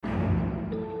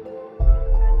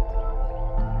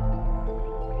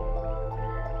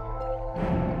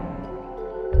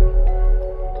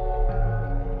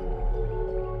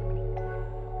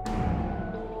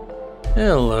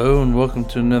Hello, and welcome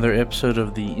to another episode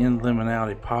of the In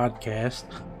Liminality podcast.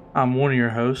 I'm one of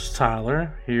your hosts,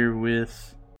 Tyler, here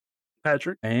with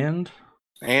Patrick and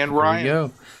Ryan. There we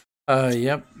go.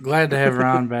 Yep, glad to have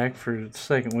Ryan back for the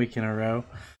second week in a row.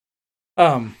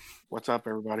 What's up,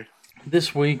 everybody?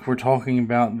 This week we're talking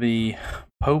about the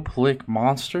Pope Lick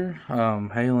Monster,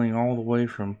 hailing all the way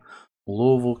from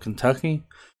Louisville, Kentucky.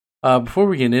 Before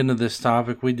we get into this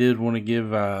topic, we did want to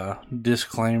give a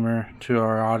disclaimer to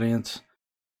our audience.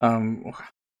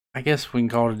 I guess we can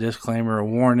call it a disclaimer, a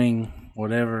warning,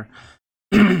 whatever.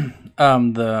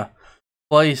 The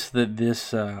place that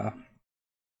this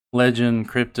legend,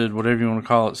 cryptid, whatever you want to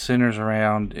call it, centers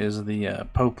around is the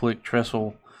Pope Lick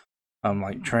Trestle,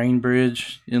 like train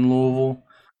bridge in Louisville.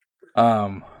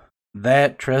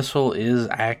 That trestle is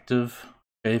active.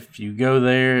 If you go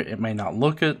there, it may not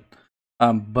look it.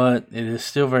 But it is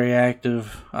still very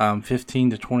active.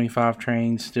 15 to 25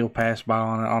 trains still pass by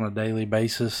on it on a daily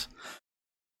basis.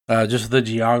 Just the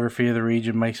geography of the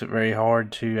region makes it very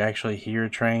hard to actually hear a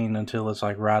train until it's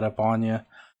like right up on you.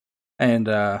 And,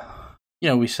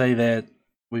 we say that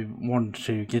we wanted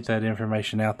to get that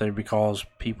information out there because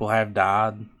people have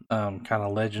died, kind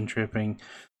of legend tripping,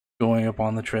 going up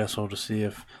on the trestle to see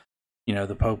if,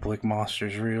 the Pope Lick Monster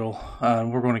is real.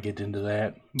 We're going to get into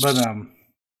that. But,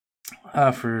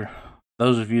 for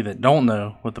those of you that don't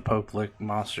know what the Pope Lick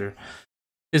Monster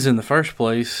is in the first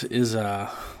place, is like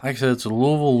I said, it's a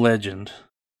Louisville legend.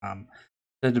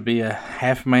 Said to be a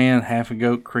half man, half a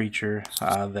goat creature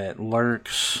that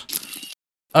lurks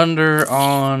under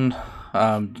on,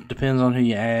 depends on who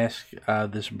you ask,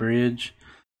 this bridge,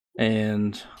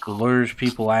 and lures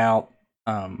people out,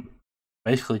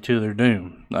 basically to their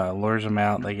doom. Lures them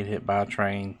out, they get hit by a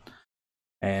train,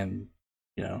 and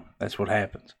that's what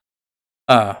happens.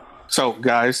 So,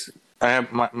 guys, I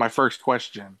have my first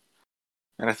question,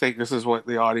 and I think this is what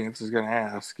the audience is going to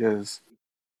ask: is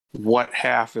what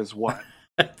half is what?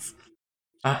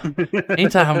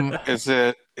 Anytime is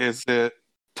it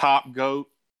top goat,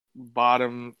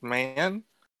 bottom man,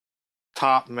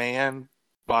 top man,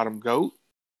 bottom goat?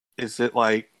 Is it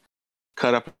like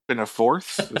cut up into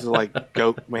fourths? Is it like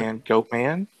goat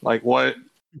man? Like what?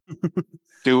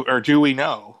 Do we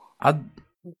know?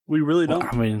 We really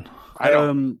don't. I mean, I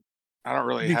don't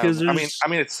really because have. I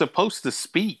mean, it's supposed to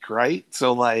speak, right?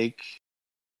 So, like,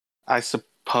 I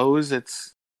suppose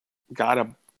it's got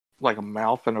a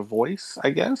mouth and a voice,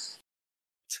 I guess.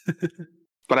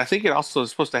 But I think it also is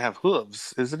supposed to have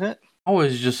hooves, isn't it? I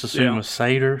always just assume a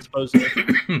satyr. Hooves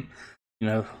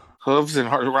and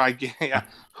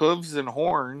hooves and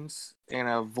horns and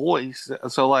a voice.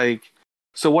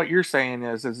 So what you're saying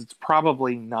is it's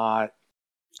probably not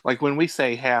like when we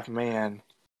say half man,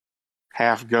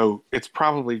 half goat, it's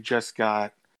probably just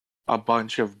got a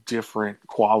bunch of different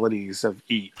qualities of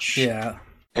each. Yeah.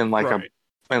 And a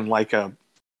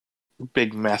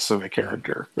big mess of a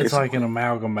character. Basically. It's like an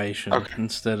amalgamation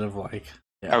instead of like.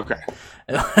 Yeah. Okay.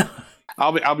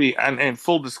 I'll be and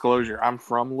full disclosure, I'm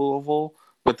from Louisville,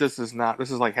 but this is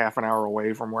like half an hour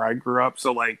away from where I grew up.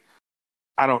 So like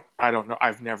I don't know.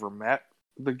 I've never met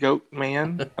the goat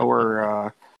man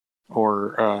or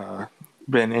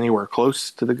been anywhere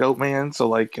close to the goat man, so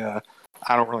like I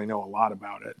don't really know a lot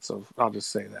about it, so I'll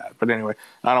just say that. But anyway,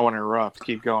 I don't want to interrupt,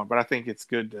 keep going, but I think it's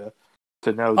good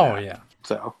to know that. Oh yeah,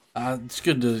 so it's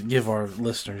good to give our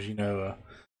listeners a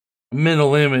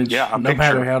mental image, no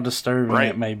matter how disturbing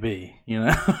it may be,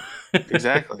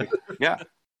 Exactly. Yeah.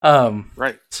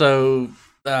 Right. So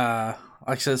like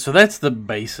I said, so that's the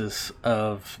basis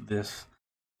of this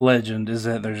legend, is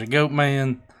that there's a goat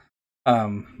man,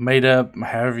 made up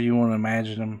however you want to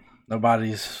imagine him.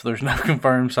 There's no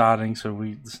confirmed sighting, so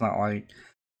it's not like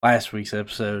last week's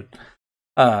episode.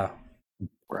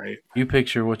 Right. You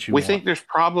picture what you want. We think there's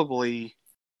probably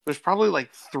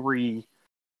like 3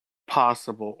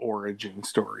 possible origin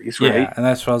stories, right? Yeah, and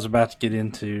that's what I was about to get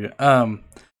into. Kind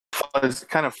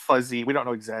of fuzzy. We don't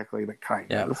know exactly, but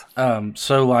kind of.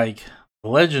 So like the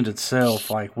legend itself,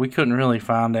 like we couldn't really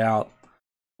find out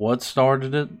what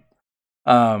started it.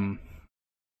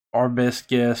 Our best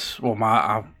guess, well,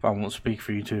 I won't speak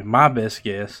for you two. My best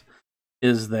guess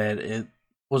is that it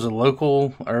was a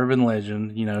local urban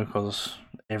legend, because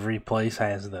every place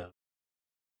has those.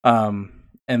 And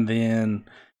then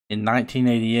in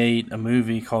 1988, a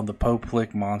movie called The Pope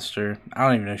Lick Monster, I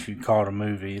don't even know if you'd call it a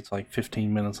movie, it's like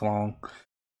 15 minutes long,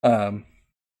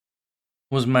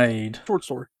 was made. Short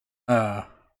story. Yeah,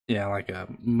 like a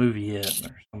movie-ette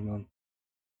or something.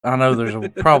 I know there's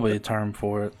probably a term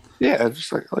for it. Yeah,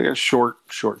 just like a short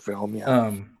film,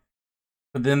 yeah.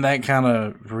 But then that kind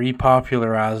of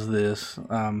repopularized this,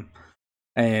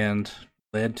 and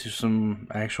led to some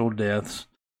actual deaths.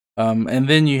 And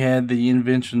then you had the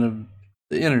invention of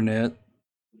the internet.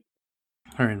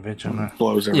 Her invention.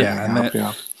 Blows everything and up.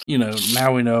 that,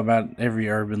 now we know about every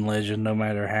urban legend, no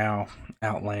matter how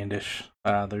outlandish.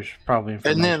 There's probably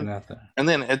information out there. And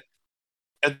then at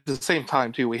the same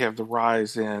time too, we have the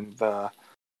rise in the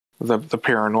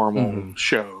paranormal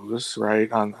shows,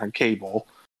 right, on cable,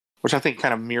 which I think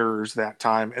kind of mirrors that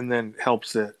time, and then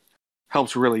helps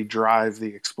really drive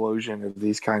the explosion of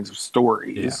these kinds of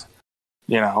stories.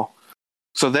 Yeah.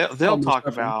 So they'll talk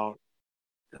about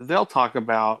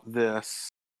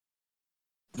this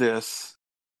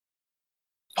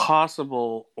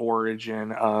possible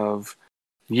origin of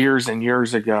years and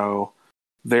years ago.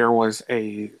 There was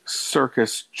a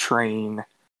circus train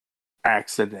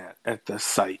accident at the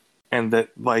site, and that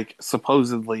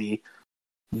supposedly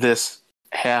this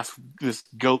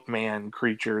goat man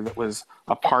creature that was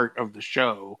a part of the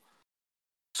show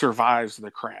survives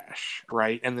the crash,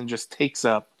 right? And then just takes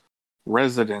up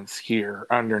residence here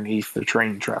underneath the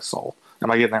train trestle.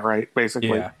 Am I getting that right?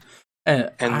 Basically. Yeah.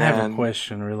 And I have a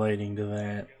question relating to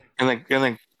that. And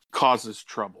then causes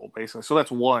trouble, basically. So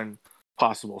that's one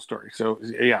possible story. So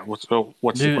yeah, what's the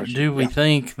question? Do we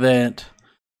think that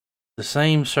the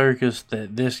same circus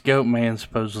that this goat man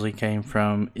supposedly came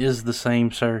from is the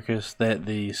same circus that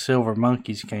the Silver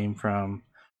Monkeys came from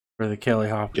for the Kelly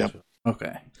Hopkins? Yep.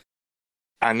 Okay.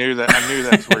 I knew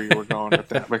that's where you were going with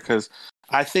that, because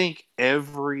I think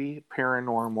every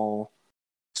paranormal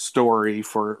story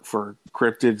for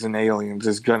cryptids and aliens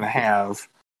is going to have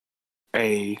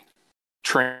a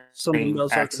train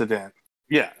accident.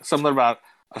 Yeah, something about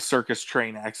a circus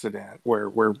train accident where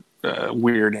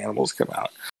weird animals come out.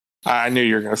 I knew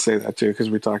you were going to say that too, because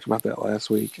we talked about that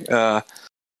last week.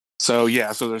 So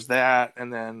there's that,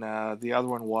 and then the other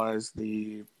one was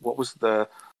the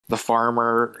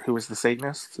farmer who was the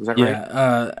Satanist. Is that right?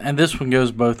 Yeah, and this one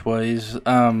goes both ways.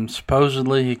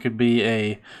 Supposedly he could be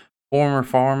a former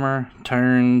farmer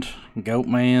turned goat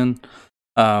man,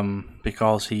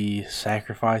 because he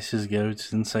sacrifices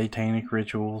goats in satanic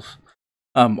rituals,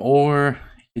 or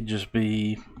he could just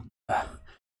be,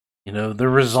 the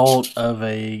result of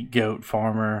a goat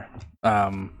farmer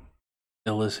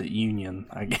illicit union,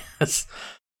 I guess.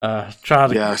 Try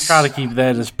to keep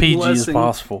that as PG as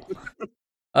possible.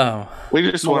 We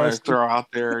just want to throw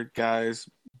out there, guys,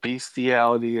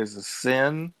 bestiality is a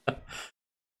sin.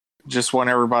 Just want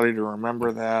everybody to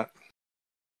remember that.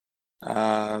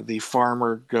 The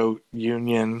farmer goat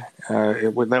union,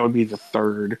 that would be the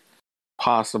third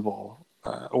possible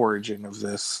origin of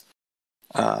this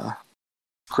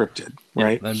cryptid,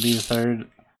 right? That'd be the third.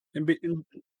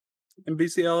 And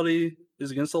bestiality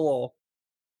is against the law.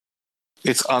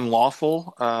 It's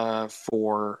unlawful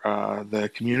for the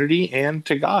community and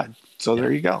to God. So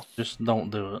there you go. Just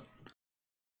don't do it.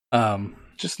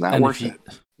 Just not worth it.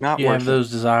 Not you worth have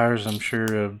those desires, I'm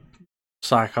sure a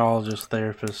psychologist,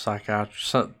 therapist,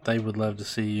 psychiatrist, they would love to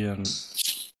see you and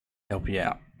help you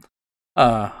out.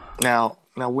 Now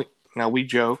we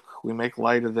joke, we make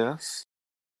light of this,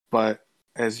 but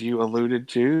as you alluded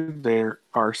to, there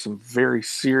are some very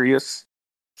serious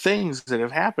things that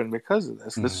have happened because of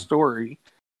this. This story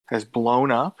has blown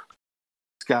up.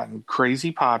 It's gotten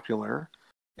crazy popular.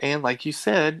 And like you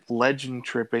said, legend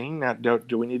tripping. Now,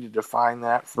 do we need to define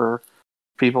that for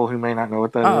people who may not know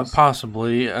what that is?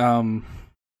 Possibly. Ryan,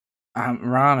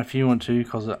 if you want to,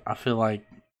 because I feel like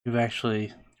you've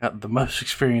actually got the most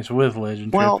experience with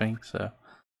legend tripping. So,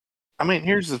 I mean,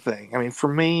 here's the thing. I mean,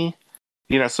 for me,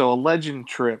 so a legend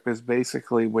trip is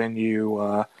basically when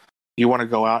you want to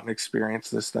go out and experience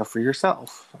this stuff for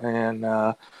yourself. And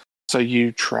so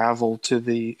you travel to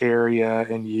the area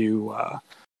and you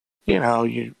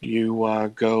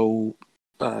go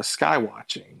sky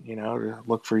watching, to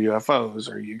look for UFOs,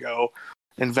 or you go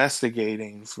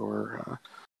investigating for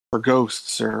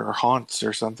ghosts or haunts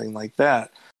or something like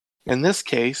that. In this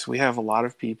case, we have a lot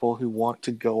of people who want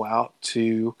to go out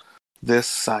to this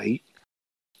site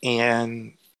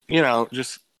and,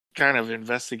 just kind of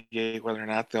investigate whether or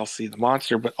not they'll see the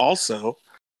monster, but also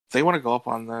they want to go up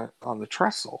on the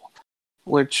trestle,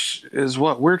 which is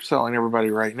what we're telling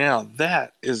everybody right now.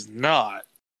 That is not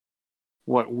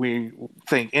what we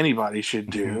think anybody should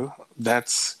do.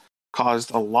 That's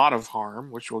caused a lot of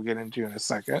harm, which we'll get into in a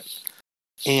second.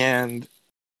 And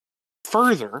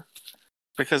further,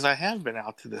 because I have been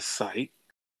out to this site,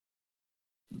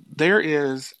 there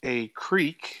is a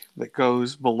creek that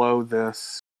goes below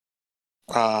this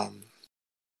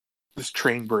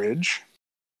train bridge,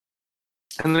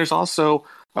 and there's also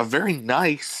a very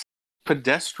nice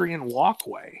pedestrian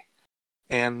walkway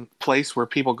and place where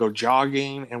people go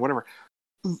jogging and whatever.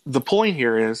 the point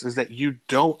here is that you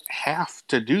don't have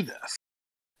to do this.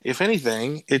 If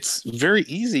anything, it's very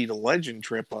easy to legend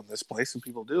trip on this place, and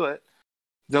people do it.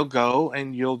 They'll go,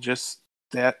 and you'll just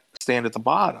stand at the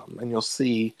bottom, and you'll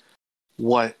see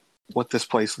what this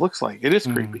place looks like. It is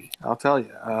creepy, I'll tell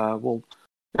you.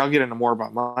 I'll get into more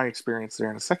about my experience there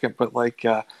in a second, but like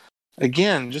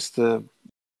again, just to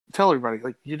tell everybody,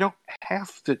 like, you don't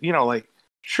have to, like,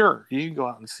 sure, you can go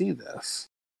out and see this,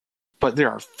 but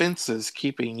there are fences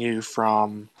keeping you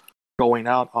from going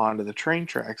out onto the train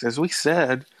tracks. As we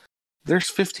said, there's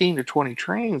 15 to 20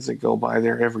 trains that go by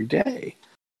there every day.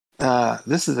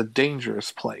 This is a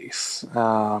dangerous place.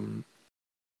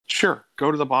 Sure,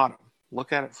 go to the bottom.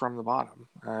 Look at it from the bottom.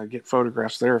 Get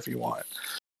photographs there if you want.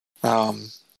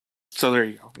 So there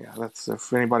you go. Yeah, that's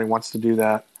if anybody wants to do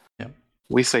that. Yep.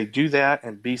 We say do that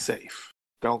and be safe.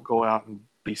 Don't go out and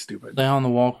be stupid. Stay on the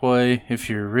walkway. If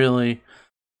you're really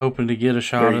hoping to get a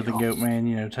shot of the goat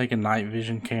man, take a night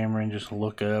vision camera and just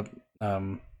look up.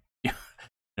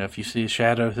 If you see a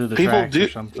shadow through the tracks or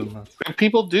something.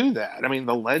 People do that. I mean,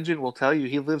 the legend will tell you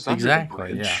he lives under the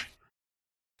bridge. Yeah.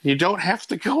 You don't have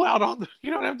to go out on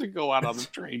the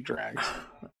train tracks.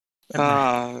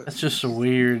 That's just a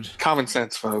weird common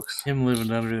sense, folks. Him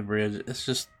living under the bridge. It's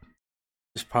just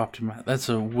popped in my. That's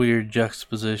a weird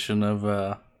juxtaposition of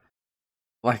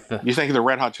You think of the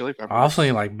Red Hot Chili Peppers? I was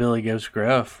thinking like Billy Goat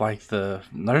Gruff, like the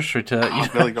nursery tale.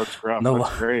 Billy Goat Gruff. No,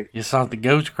 that's great. It's not the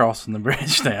goats crossing the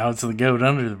bridge now; it's the goat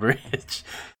under the bridge.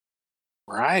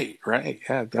 Right.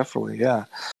 Yeah, definitely. Yeah.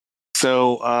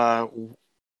 So,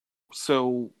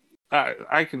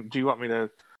 I can. Do you want me to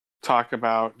talk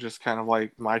about just kind of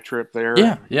like my trip there?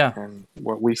 Yeah. And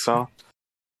what we saw.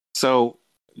 So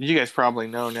you guys probably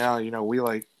know now. We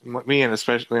like me and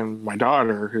especially my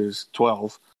daughter, who's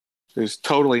 12, who's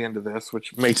totally into this,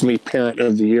 which makes me parent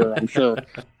of the year, I'm sure.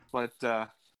 But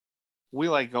we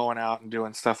like going out and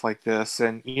doing stuff like this,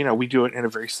 and we do it in a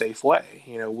very safe way.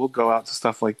 We'll go out to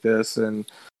stuff like this, and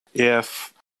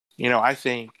if I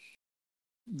think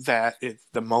that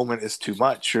the moment is too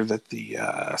much, or that the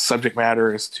subject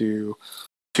matter is too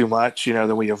much,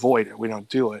 then we avoid it. We don't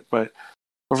do it. But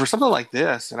for something like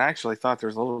this, and I actually thought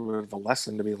there's a little bit of a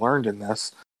lesson to be learned in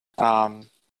this.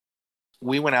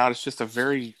 We went out. It's just a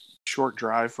very short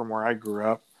drive from where I grew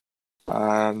up,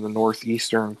 in the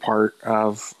northeastern part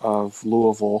of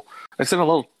Louisville. It's in a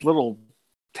little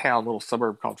town, little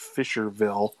suburb called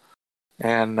Fisherville,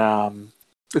 and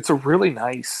it's a really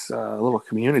nice little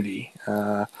community,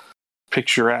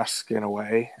 picturesque in a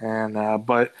way. And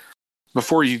but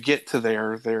before you get to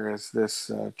there is this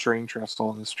train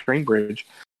trestle and this train bridge,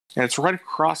 and it's right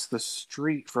across the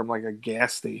street from like a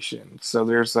gas station. So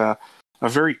there's a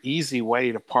very easy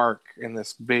way to park in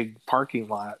this big parking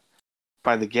lot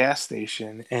by the gas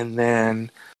station, and then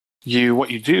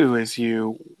what you do is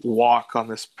you walk on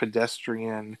this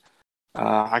pedestrian.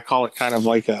 I call it kind of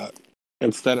like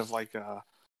instead of like a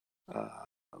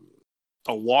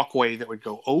walkway that would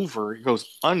go over, it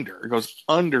goes under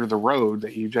the road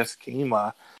that you just came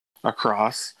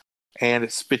across, and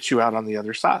it spits you out on the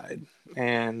other side.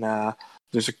 And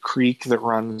there's a creek that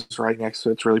runs right next to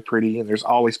it. It's really pretty, and there's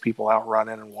always people out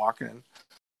running and walking.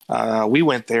 We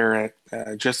went there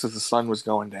at just as the sun was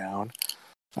going down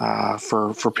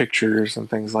for pictures and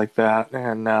things like that.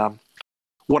 And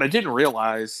what I didn't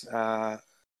realize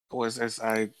was, as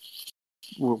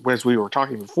we were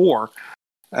talking before,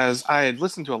 as I had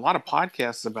listened to a lot of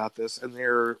podcasts about this, and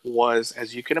there was,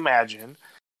 as you can imagine,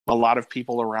 a lot of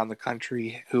people around the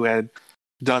country who had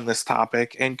done this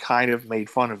topic and kind of made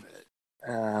fun of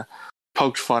it,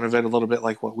 poked fun of it a little bit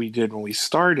like what we did when we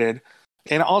started,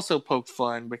 and also poked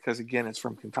fun because, again, it's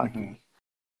from Kentucky. Mm-hmm.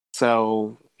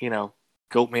 So,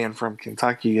 Goatman from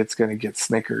Kentucky, it's going to get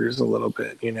snickers a little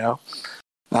bit,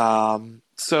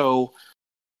 So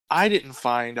I didn't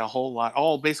find a whole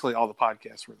lot. Basically all the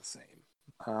podcasts were the same.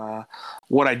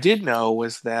 What I did know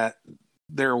was that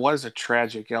there was a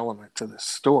tragic element to this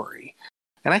story,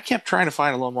 and I kept trying to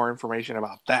find a little more information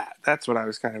about that. That's what I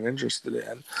was kind of interested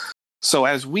in. So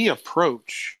as we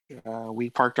approach, we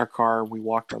parked our car, we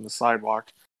walked on the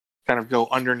sidewalk, kind of go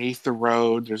underneath the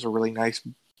road. There's a really nice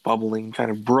bubbling kind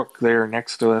of brook there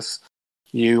next to us.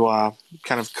 You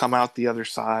kind of come out the other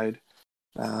side,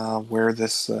 where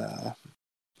this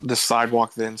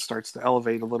sidewalk then starts to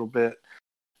elevate a little bit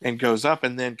and goes up,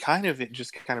 and then it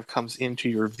just kind of comes into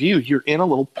your view. You're in a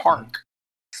little park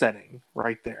setting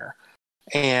right there.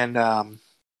 And then,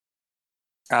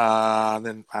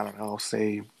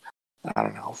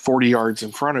 40 yards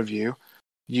in front of you,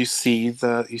 you see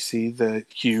the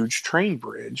huge train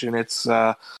bridge. And it's,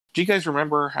 do you guys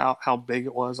remember how big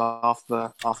it was off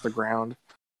the ground?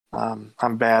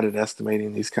 I'm bad at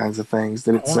estimating these kinds of things.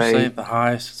 Did I it want to say say? at the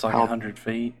highest it's like how- 100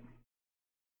 feet.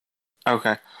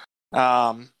 Okay.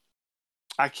 Um,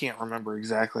 I can't remember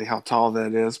exactly how tall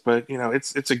that is, but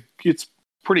it's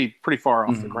pretty far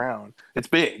off the Mhm. ground. It's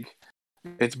big.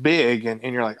 It's big, and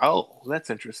you're like, oh, that's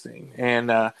interesting.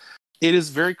 And it is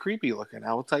very creepy looking.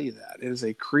 I will tell you that. It is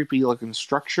a creepy looking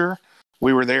structure.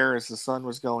 We were there as the sun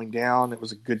was going down. It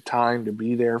was a good time to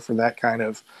be there for that kind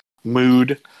of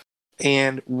mood.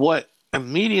 And what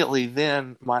immediately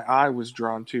then my eye was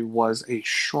drawn to was a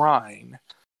shrine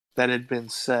that had been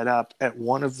set up at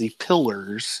one of the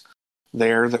pillars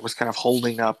there that was kind of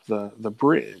holding up the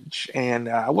bridge. And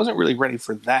I wasn't really ready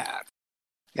for that.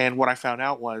 And what I found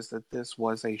out was that this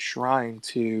was a shrine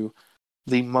to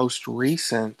the most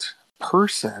recent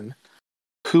person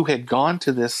who had gone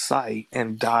to this site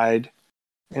and died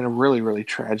in a really, really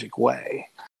tragic way.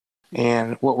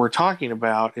 And what we're talking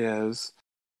about is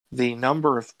the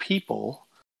number of people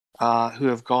who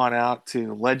have gone out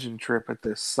to Legend Trip at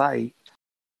this site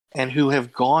and who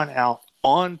have gone out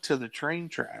onto the train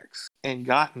tracks and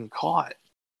gotten caught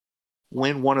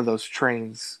when one of those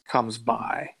trains comes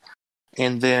by.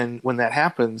 And then when that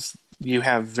happens, you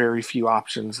have very few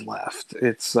options left.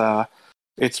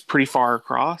 It's pretty far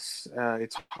across.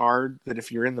 It's hard that if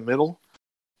you're in the middle,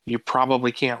 you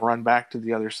probably can't run back to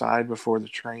the other side before the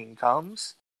train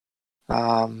comes.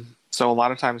 So a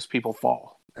lot of times people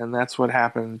fall, and that's what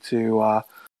happened to a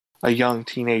young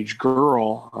teenage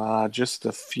girl just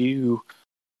a few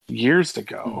years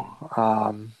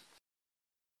ago.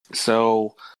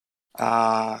 So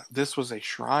this was a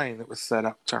shrine that was set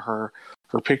up to her.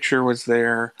 Her picture was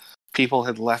there. People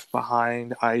had left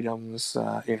behind items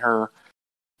in her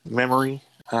memory,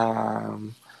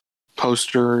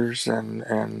 posters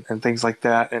and things like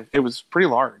that. And it was pretty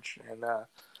large. And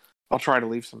I'll try to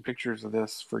leave some pictures of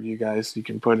this for you guys you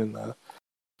can put in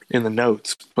the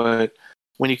notes. But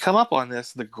when you come up on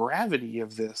this, the gravity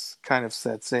of this kind of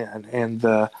sets in, and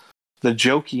the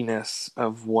jokiness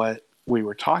of what we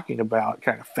were talking about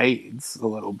kind of fades a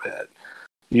little bit.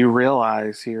 You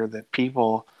realize here that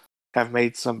people have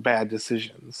made some bad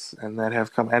decisions and that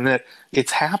have come, and that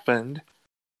it's happened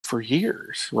for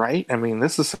years, right? I mean,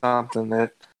 this is something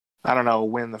that I don't know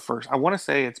when I want to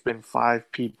say it's been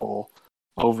 5 people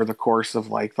over the course of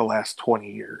like the last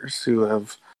 20 years who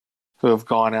have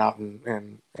gone out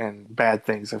and bad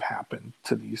things have happened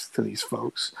to these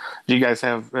folks. Do you guys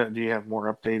have do you have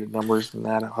more updated numbers than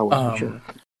that? I wasn't sure.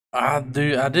 I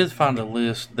do. I did find a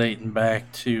list dating back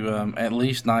to at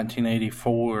least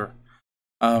 1984,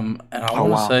 and I Oh want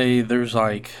to wow. say there's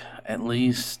like at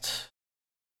least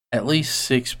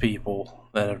 6 people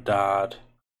that have died.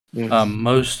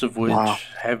 Most of which Wow.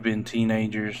 have been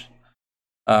teenagers.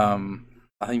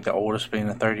 I think the oldest being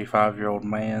a 35-year-old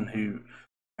man who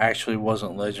actually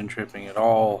wasn't legend tripping at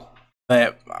all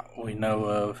that we know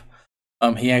of.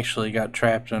 He actually got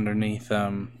trapped underneath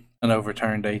an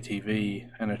overturned ATV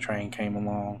and a train came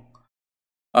along.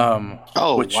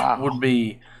 Oh Which wow. would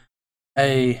be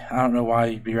I don't know why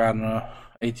you'd be riding a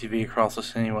ATV across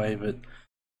this anyway, but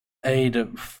to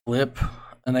flip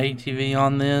an ATV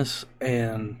on this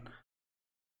and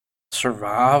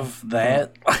survive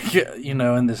that, like,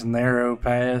 in this narrow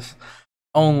pass,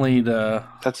 only to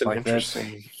That's an that's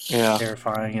interesting. Yeah.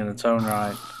 terrifying in its own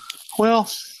right. Well,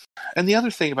 and the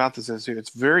other thing about this is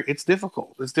it's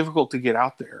difficult. It's difficult to get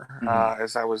out there.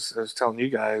 As I was telling you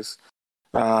guys,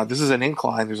 this is an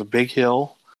incline. There's a big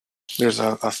hill. There's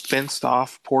a fenced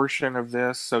off portion of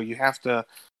this, so you have to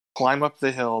climb up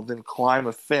the hill, then climb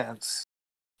a fence,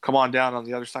 come on down on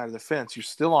the other side of the fence. You're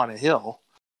still on a hill.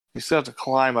 You still have to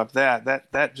climb up that.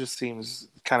 That just seems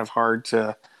kind of hard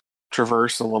to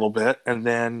traverse a little bit, and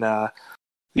then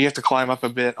you have to climb up a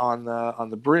bit on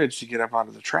the bridge to get up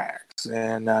onto the tracks.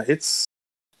 And it's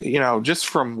just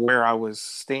from where I was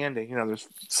standing, there's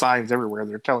signs everywhere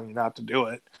that are telling you not to do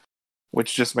it,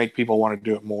 which just make people want to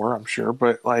do it more, I'm sure.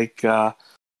 But like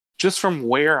just from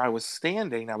where I was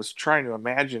standing, I was trying to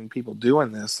imagine people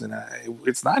doing this, and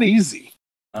it's not easy.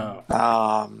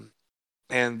 And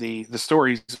the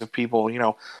stories of people,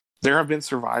 there have been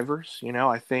survivors.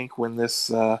 I think when this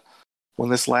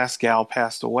last gal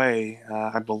passed away,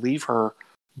 I believe her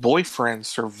boyfriend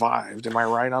survived. Am I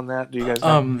right on that? Do you guys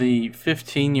know? The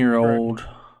 15-year-old,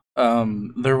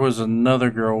 there was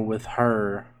another girl with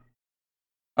her,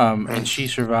 and she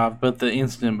survived. But the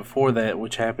incident before that,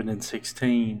 which happened in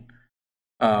 16,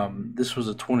 this was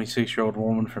a 26-year-old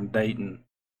woman from Dayton,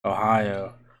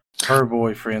 Ohio. Her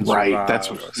boyfriend survived. Right, that's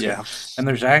what it was. Yeah. And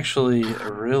there's actually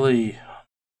a really,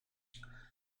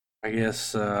 I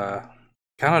guess, kind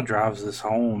of drives this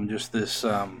home. Just this,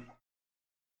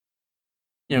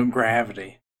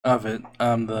 gravity. of it.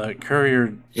 The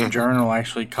Courier Mhm. Journal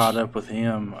actually caught up with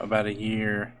him about a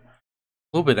year,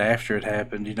 a little bit after it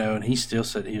happened, and he still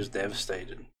said he was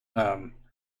devastated.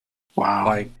 Wow.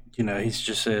 Like, he's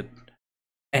just said,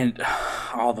 and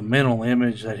all the mental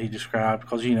image that he described,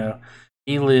 because,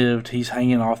 he's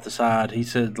hanging off the side. He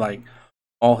said, like,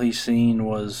 all he's seen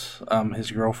was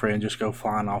his girlfriend just go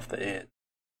flying off the edge.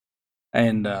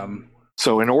 And,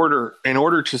 So in order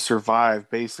to survive,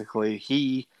 basically,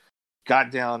 he got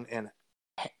down and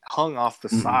hung off the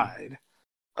Mhm. side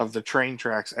of the train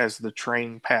tracks as the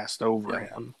train passed over Yeah.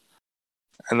 him.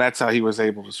 And that's how he was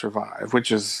able to survive,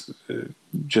 which is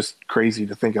just crazy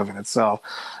to think of in itself.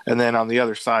 And then on the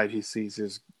other side, he sees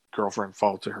his girlfriend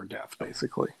fall to her death,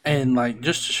 basically. And like,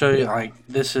 just to show you, Yeah. like,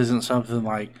 this isn't something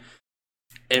like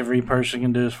every person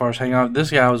can do as far as hang on. This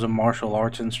guy was a martial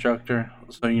arts instructor,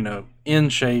 so in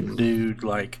shape dude.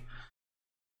 Like,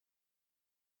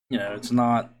 it's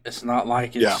not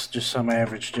like it's just some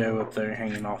average Joe up there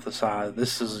hanging off the side.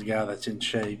 This is a guy that's in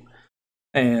shape,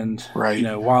 and Right.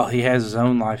 while he has his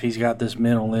own life, he's got this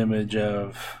mental image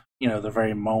of the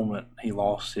very moment he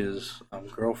lost his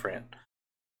girlfriend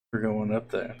for going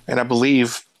up there. And I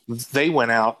believe they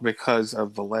went out because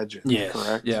of the legend. Yes,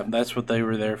 correct? yeah, that's what they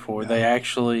were there for. Yeah. They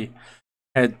actually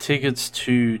had tickets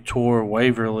to tour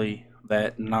Waverly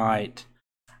that night,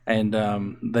 and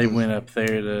they went up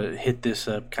there to hit this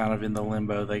up kind of in the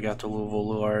limbo. They got to Louisville a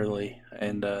little early,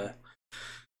 and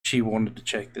she wanted to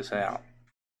check this out.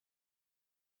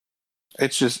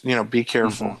 It's just, be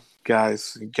careful,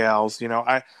 guys and gals.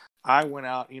 I went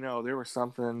out, there was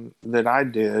something that I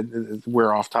did.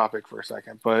 We're off topic for a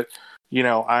second, but,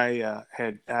 I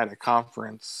had a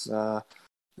conference.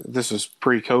 This was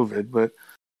pre-COVID, but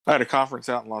I had a conference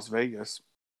out in Las Vegas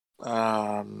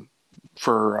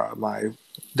for my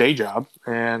day job.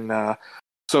 And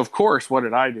so, of course, what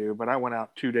did I do? But I went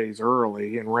out 2 days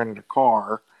early and rented a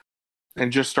car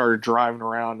and just started driving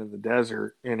around in the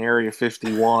desert in Area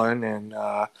 51 and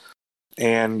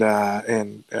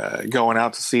going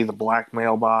out to see the black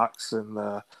mailbox and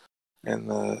the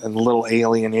little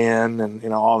alien inn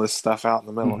and all this stuff out in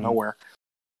the middle of nowhere.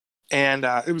 And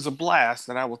it was a blast,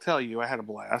 and I will tell you, I had a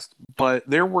blast. But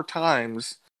there were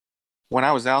times when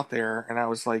I was out there and I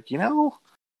was like,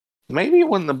 maybe it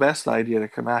wasn't the best idea to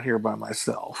come out here by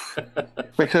myself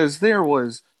because there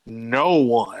was no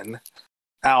one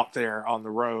out there on the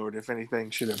road if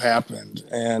anything should have happened.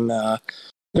 And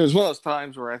it was one of those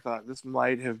times where I thought this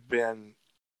might have been,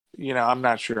 I'm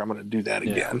not sure I'm going to do that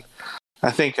again.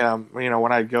 I think,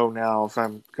 when I go now, if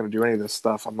I'm going to do any of this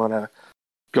stuff, I'm going to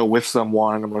go with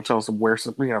someone. I'm going to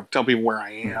tell people where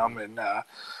I am and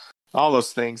all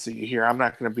those things that you hear. I'm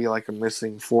not going to be like a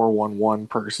missing 411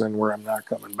 person where I'm not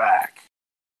coming back.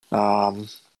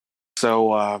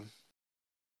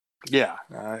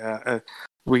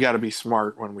 We got to be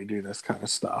smart when we do this kind of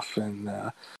stuff. And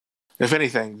if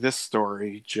anything, this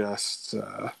story just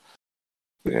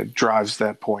it drives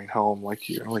that point home, like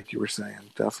you were saying,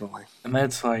 definitely. And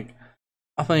that's like,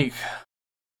 I think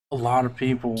a lot of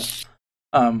people.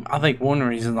 I think one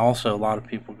reason also a lot of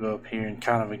people go up here and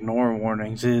kind of ignore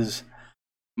warnings is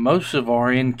most of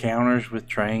our encounters with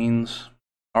trains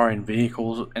are in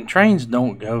vehicles, and trains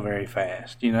don't go very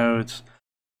fast. It's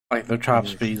like their top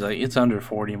speed's like it's under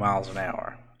 40 miles an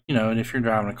hour. And if you're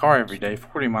driving a car every day,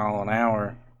 40 mile an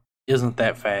hour isn't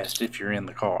that fast if you're in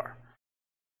the car.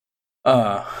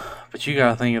 But you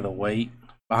gotta think of the weight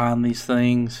behind these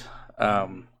things.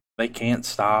 They can't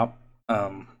stop.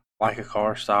 Like a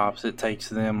car stops, it takes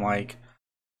them like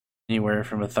anywhere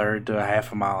from a third to a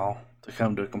half a mile to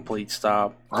come to a complete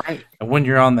stop. Right. And when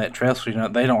you're on that trestle,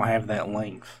 they don't have that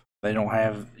length. They don't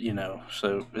have,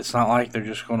 so it's not like they're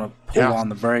just going to pull on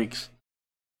the brakes.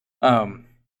 And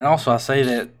also I say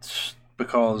that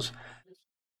because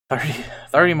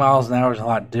 30 miles an hour is a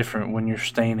lot different when you're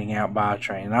standing out by a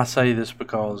train. And I say this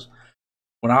because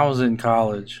when I was in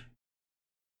college,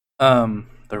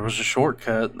 there was a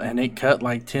shortcut, and it cut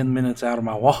like 10 minutes out of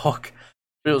my walk.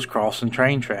 It was crossing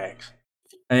train tracks.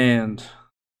 And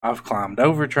I've climbed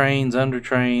over trains, under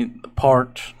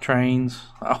parked trains.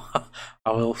 I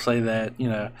will say that,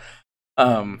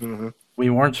 we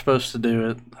weren't supposed to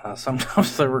do it.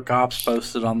 Sometimes there were cops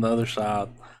posted on the other side.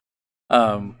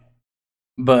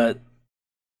 But,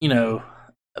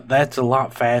 that's a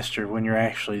lot faster when you're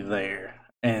actually there.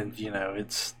 And,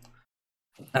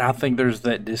 and I think there's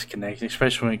that disconnect,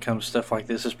 especially when it comes to stuff like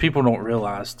this, is people don't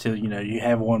realize till, you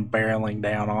have one barreling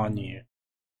down on you.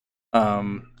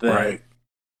 That, Right.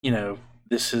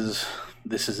 this is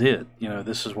it.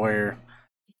 This is where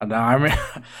I mean,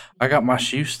 I got my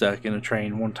shoe stuck in a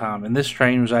train one time, and this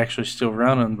train was actually still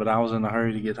running, but I was in a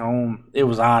hurry to get home. It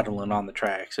was idling on the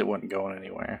tracks; it wasn't going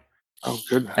anywhere. Oh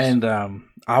goodness. And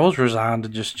I was resigned to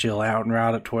just chill out and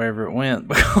ride it to wherever it went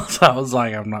because I was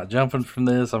like, I'm not jumping from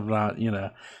this. I'm not,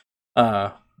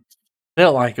 uh,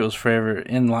 felt like it was forever.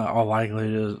 In all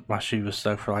likelihood, my shoe was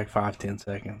stuck for like 5-10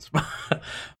 seconds,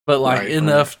 but like Right,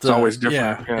 enough It's always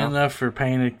different. yeah, enough for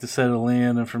panic to settle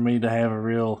in and for me to have a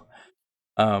real,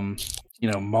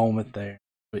 moment there.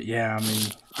 But yeah, I mean,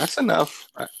 That's enough.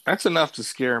 That's enough to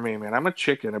scare me, man. I'm a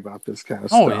chicken about this kind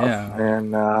of oh stuff, yeah,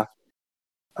 and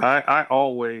I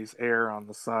always err on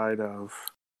the side of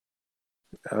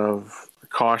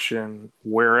caution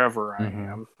wherever I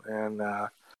am, and I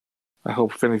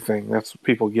hope if anything that's what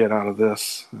people get out of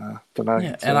this tonight.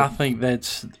 yeah, so. and I think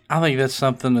that's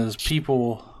something as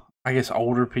people. I guess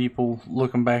older people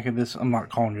looking back at this. I'm not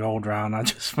calling you old, Ryan. I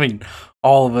just mean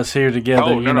all of us here together.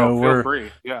 Oh, no, feel we're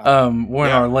free. Yeah. we're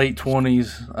in Yeah. our late 20s,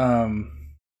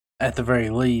 at the very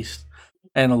least.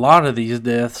 And a lot of these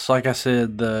deaths, like I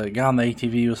said, the guy on the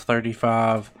ATV was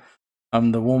 35.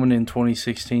 The woman in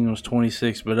 2016 was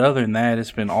 26. But other than that,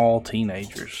 it's been all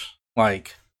teenagers.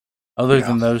 Like, other Yeah.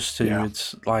 than those two, Yeah.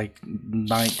 it's like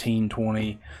 19,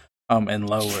 20, and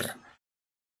lower.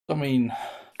 I mean,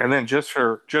 And then just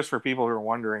for people who are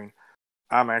wondering,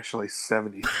 I'm actually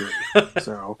 73.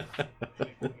 So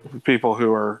people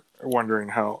who are wondering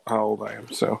how old I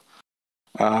am. So,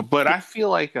 but I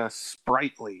feel like a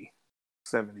sprightly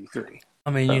 73. I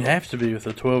mean, So- you have to be with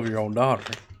a 12-year-old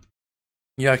daughter.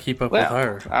 You gotta keep up with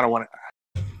her. I don't want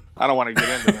to get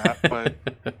into that, but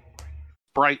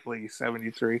sprightly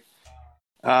 73.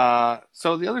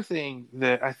 So the other thing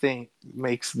that I think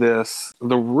makes this,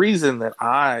 the reason that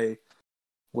I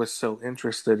was so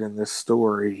interested in this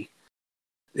story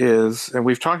is, and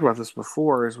we've talked about this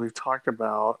before, is we've talked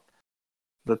about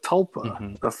the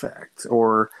Tulpa effect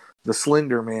or the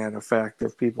Slender Man effect,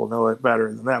 if people know it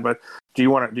better than that. But do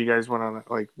you guys want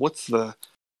to, like,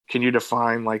 can you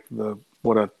define like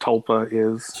what a Tulpa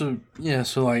is? So yeah,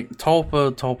 so like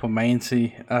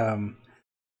Tulpamancy,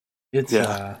 it's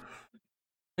I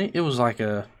think it was like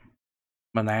a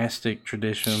monastic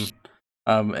tradition,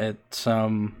 at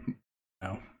some,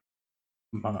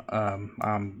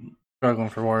 I'm struggling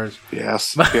for words.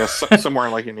 Yes, somewhere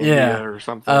like in India Yeah. or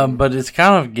something. But it's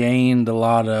kind of gained a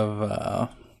lot of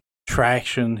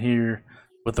traction here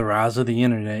with the rise of the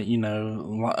internet.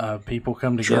 People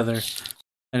come together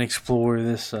and explore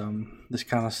this this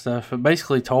kind of stuff. But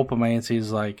basically, Tulpamancy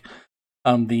is like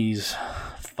these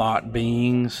thought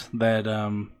beings that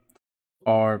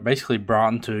are basically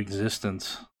brought into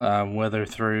existence, whether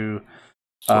through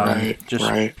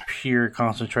pure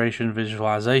concentration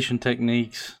visualization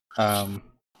techniques, or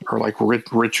like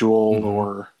ritual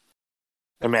or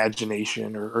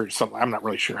imagination or something. I'm not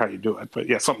really sure how you do it, but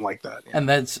yeah, something like that.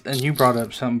 Yeah. And you brought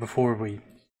up something before we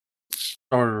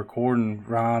started recording,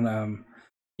 Ron.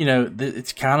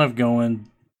 It's kind of going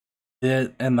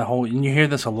that, and the whole, and you hear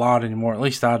this a lot anymore. At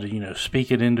least I do.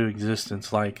 Speak it into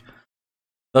existence. Like,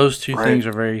 those two things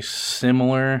are very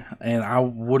similar, and I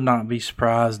would not be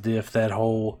surprised if that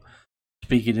whole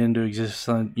speak it into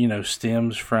existence,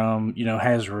 stems from,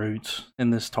 has roots in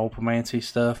this Tulpamancy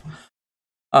stuff.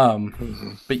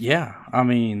 But yeah, I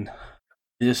mean,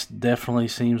 this definitely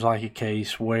seems like a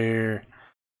case where,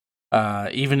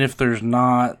 even if there's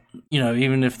not,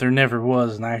 even if there never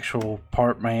was an actual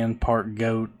part man, part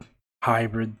goat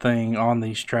hybrid thing on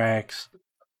these tracks,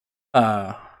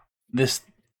 this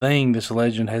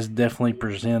legend has definitely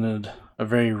presented a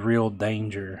very real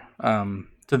danger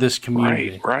to this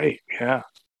community. Right. Yeah.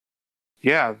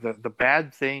 The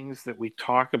bad things that we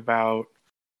talk about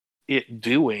it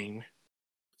doing,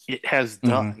 it has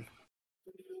done.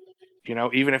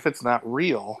 Even if it's not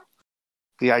real,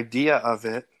 the idea of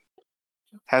it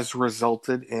has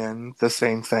resulted in the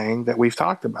same thing that we've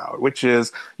talked about, which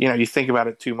is, you think about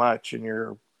it too much and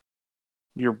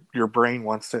your brain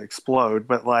wants to explode.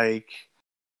 But like,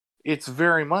 it's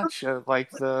very much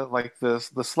like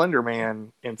the Slender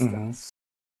Man instance.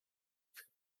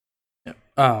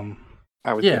 I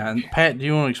would think. And Pat, do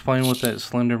you want to explain what that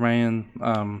Slender Man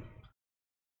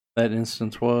that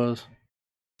instance was?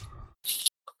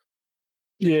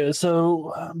 Yeah,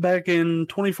 so back in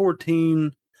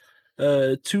 2014,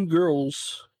 two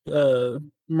girls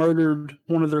murdered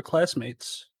one of their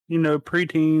classmates.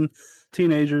 Preteen,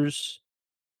 teenagers.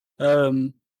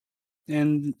 And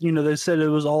they said it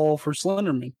was all for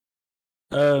Slenderman.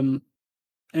 And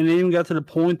it even got to the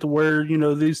point to where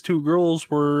these two girls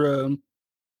were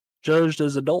judged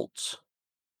as adults.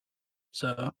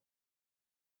 So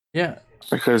yeah,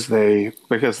 because they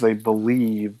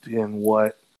believed in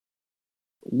what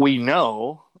we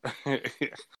know, this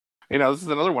is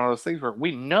another one of those things where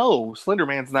we know Slender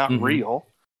Man's not real.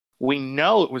 We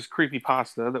know it was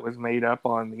creepypasta that was made up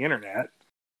on the internet.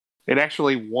 It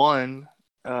actually won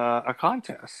a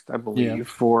contest, I believe,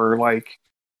 for like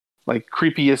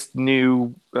creepiest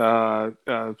new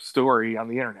story on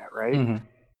the internet, right?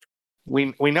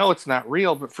 We know it's not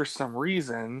real, but for some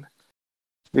reason,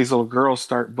 these little girls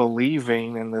start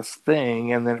believing in this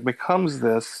thing, and then it becomes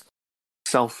this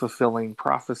self-fulfilling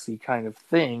prophecy kind of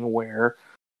thing where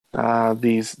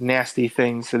these nasty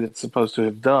things that it's supposed to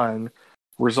have done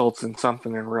results in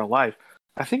something in real life.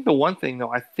 I think the one thing,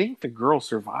 though, I think the girl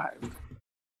survived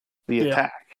the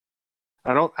attack.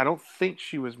 I don't think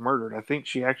she was murdered. I think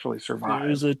she actually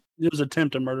survived. It was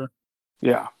attempted murder.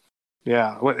 Yeah.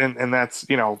 And that's,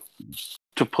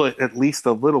 to put at least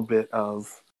a little bit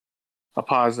of a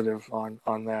positive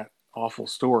on that awful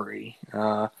story.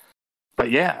 But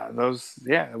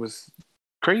it was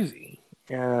crazy.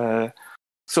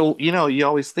 So, you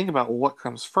always think about what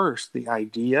comes first, the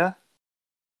idea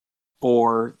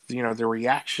or, the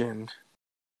reaction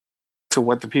to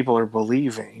what the people are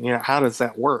believing. How does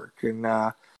that work? And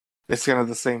it's kind of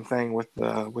the same thing with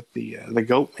the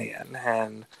Goat Man.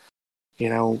 And,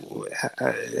 how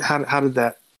did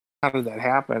that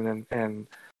happen? And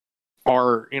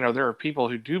there are people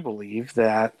who do believe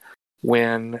that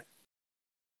when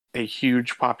a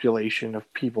huge population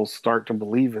of people start to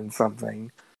believe in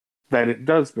something, that it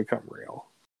does become real.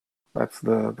 That's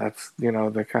the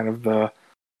kind of the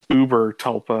Uber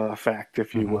Tulpa effect,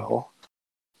 if you will.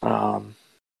 I'm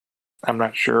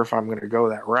not sure if I'm going to go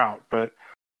that route, but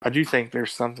I do think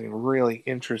there's something really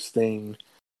interesting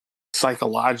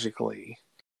psychologically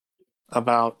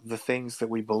about the things that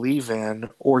we believe in,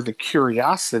 or the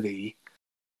curiosity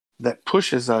that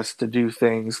pushes us to do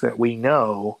things that we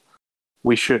know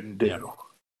we shouldn't do.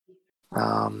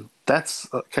 That's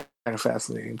kind of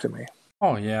fascinating to me.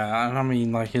 Oh yeah, and I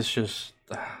mean, like, it's just,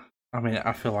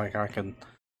 I feel like I can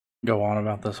go on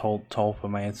about this whole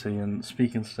tulpomancy and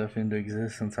speaking stuff into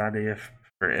existence idea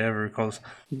forever, because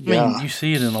you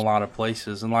see it in a lot of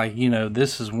places, and like,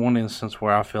 this is one instance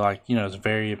where I feel like, it's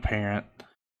very apparent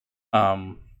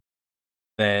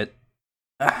that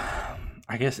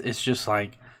I guess it's just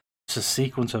like it's a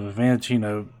sequence of events.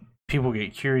 People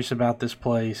get curious about this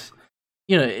place.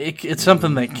 It's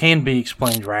something that can be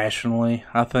explained rationally,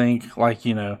 I think. Like,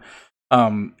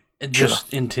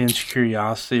 just intense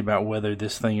curiosity about whether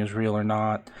this thing is real or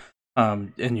not.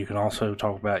 And you can also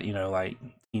talk about, like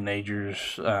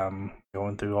teenagers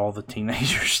going through all the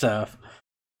teenager stuff,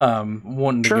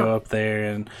 wanting to go up there,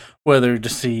 and whether to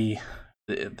see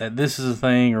that this is a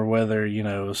thing, or whether,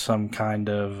 some kind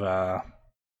of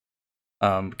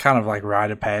like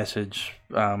rite of passage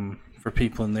for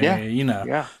people in the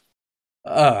area,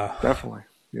 definitely.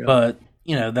 Yeah. But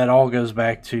that all goes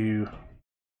back to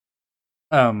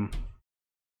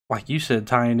like you said,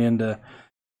 tying into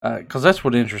because that's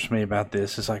what interests me about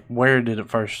this. Is like, where did it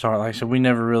first start? Like I said, we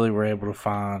never really were able to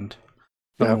find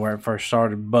where it first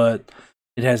started, but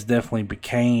it has definitely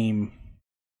became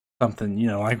something,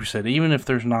 like we said, even if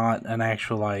there's not an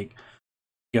actual like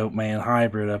Goat Man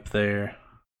hybrid up there,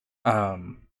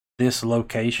 this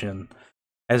location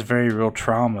has very real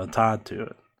trauma tied to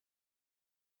it.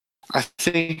 I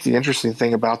think the interesting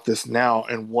thing about this now,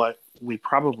 and what we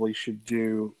probably should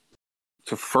do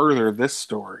to further this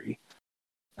story,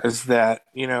 is that,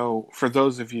 for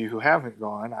those of you who haven't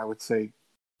gone, I would say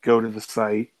go to the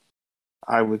site.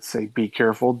 I would say be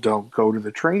careful. Don't go to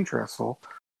the train trestle.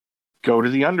 Go to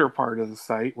the under part of the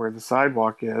site where the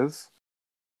sidewalk is.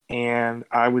 And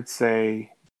I would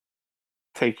say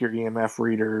take your EMF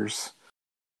readers,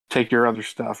 take your other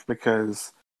stuff,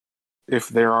 because if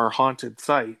there are haunted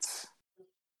sites,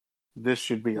 this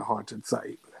should be a haunted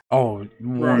site. Oh,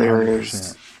 100%. There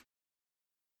is.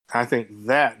 I think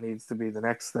that needs to be the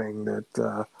next thing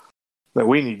that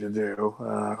we need to do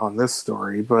on this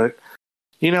story. But,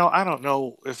 I don't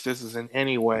know if this is in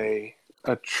any way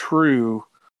a true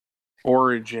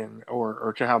origin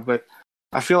or to how, but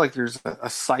I feel like there's a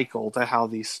cycle to how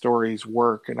these stories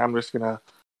work, and I'm just going to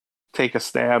take a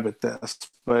stab at this.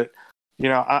 But,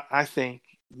 I think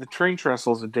the train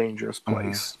trestle is a dangerous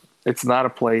place. It's not a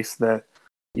place that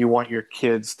you want your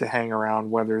kids to hang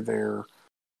around, whether they're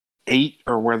 8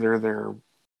 or whether they're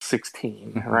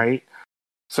 16, right?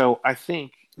 So I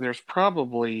think there's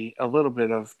probably a little bit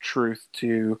of truth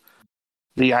to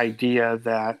the idea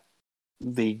that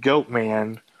the Goat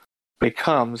Man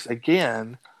becomes,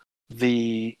 again,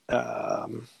 the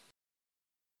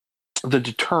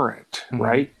deterrent,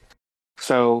 right?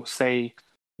 So say,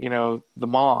 the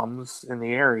moms in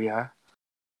the area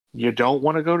You don't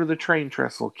want to go to the train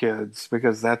trestle, kids,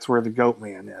 because that's where the goat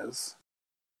man is.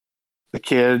 The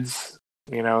kids,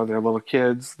 they're little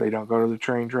kids. They don't go to the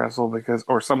train trestle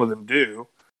or some of them do,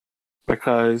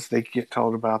 because they get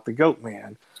told about the goat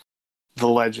man. The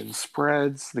legend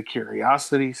spreads, the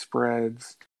curiosity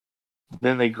spreads.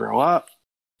 Then they grow up.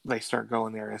 They start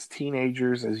going there as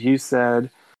teenagers, as you said.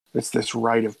 It's this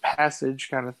rite of passage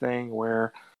kind of thing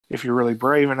where if you're really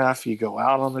brave enough, you go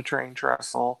out on the train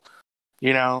trestle.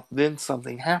 Then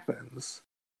something happens.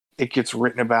 It gets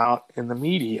written about in the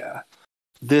media.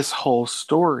 This whole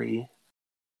story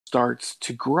starts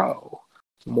to grow.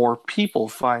 More people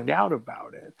find out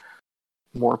about it.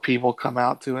 More people come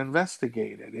out to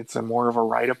investigate it. It's more of a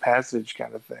rite of passage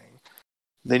kind of thing.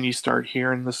 Then you start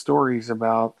hearing the stories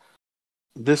about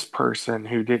this person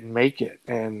who didn't make it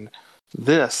and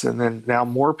this, and then now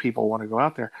more people want to go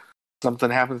out there.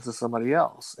 Something happens to somebody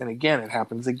else, and again, it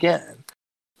happens again.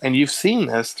 And you've seen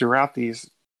this throughout these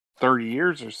 30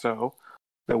 years or so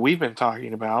that we've been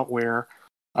talking about, where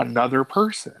another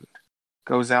person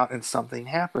goes out and something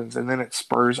happens, and then it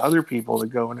spurs other people to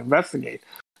go and investigate,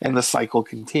 and the cycle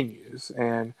continues.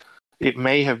 And it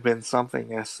may have been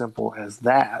something as simple as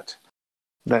that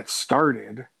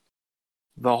started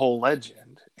the whole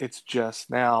legend. It's just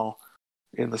now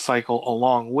in the cycle,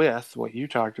 along with what you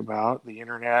talked about, the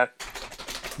internet,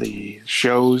 the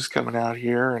shows coming out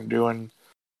here and doing,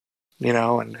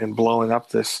 and blowing up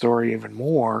this story even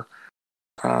more.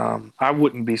 I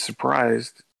wouldn't be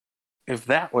surprised if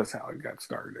that was how it got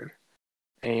started.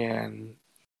 And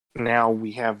now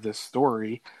we have this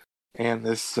story and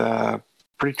this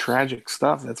pretty tragic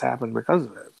stuff that's happened because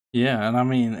of it. Yeah, and I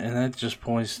mean, and that just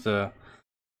points to,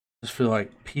 just feel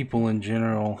like people in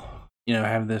general,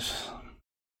 have this,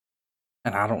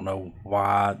 and I don't know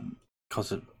why,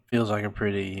 because it feels like a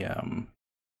pretty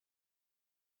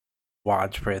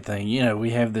widespread thing.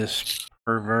 We have this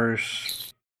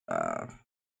perverse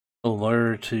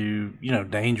allure to,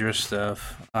 dangerous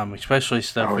stuff, especially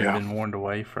stuff we've been warned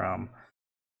away from.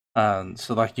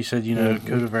 So like you said, it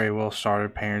could have very well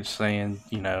started parents saying,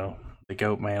 the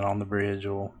goat man on the bridge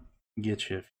will get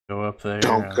you if you go up there.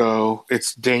 Don't go.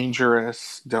 It's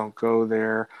dangerous. Don't go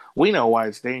there. We know why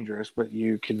it's dangerous, but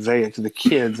you convey it to the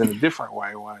kids in a different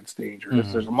way why it's dangerous.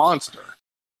 Mm-hmm. There's a monster,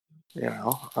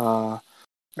 and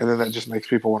then that just makes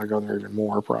people want to go there even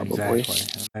more, probably.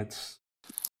 Exactly.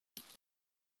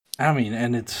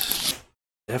 And it's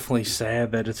definitely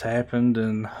sad that it's happened,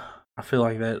 and I feel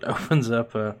like that opens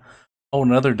up a whole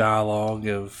nother dialogue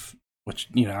of, which,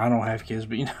 I don't have kids,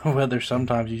 but whether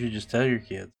sometimes you should just tell your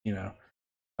kids,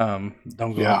 don't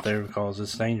go up there because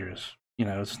it's dangerous.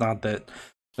 It's not that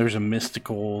there's a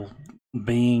mystical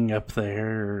being up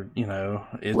there,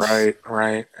 it's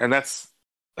right. And that's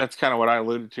kind of what I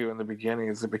alluded to in the beginning,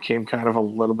 is it became kind of a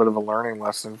little bit of a learning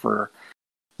lesson for,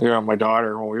 my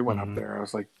daughter when we went up there. I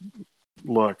was like,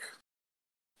 look,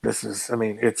 this is,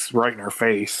 it's right in our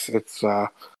face. It's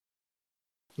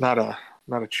not a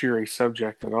cheery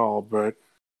subject at all, but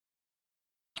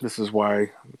this is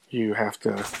why you have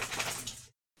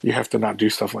to not do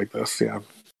stuff like this.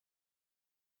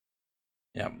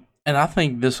 Yeah. And I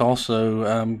think this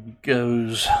also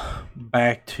goes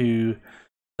back to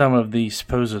some of the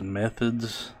supposed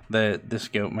methods that this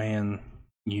goat man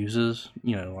uses,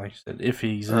 like I said, if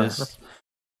he exists.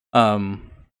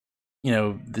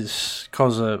 This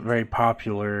cause a very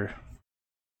popular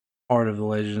part of the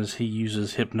legends. He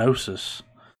uses hypnosis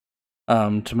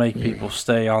to make people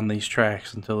stay on these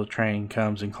tracks until the train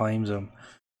comes and claims them.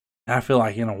 And I feel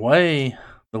like, in a way,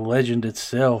 the legend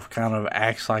itself kind of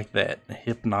acts like that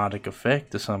hypnotic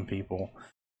effect to some people,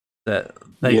 that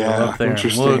they go up there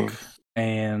and look,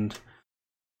 and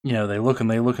they look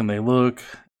and they look and they look,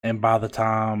 and by the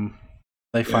time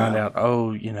they find out,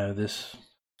 this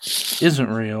isn't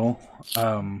real,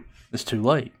 it's too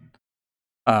late.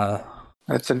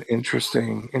 That's an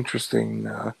interesting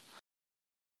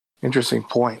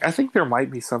point. I think there might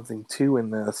be something too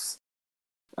in this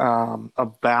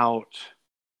about,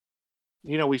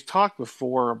 we've talked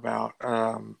before about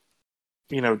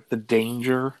the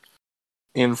danger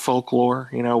in folklore.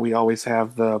 We always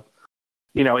have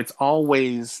it's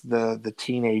always the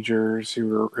teenagers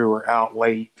who are out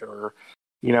late, or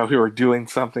who are doing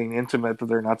something intimate that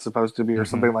they're not supposed to be, or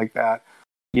something like that,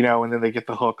 and then they get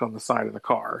the hook on the side of the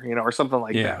car, or something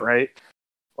like that, right?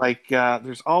 Like,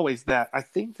 there's always that. I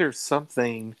think there's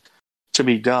something to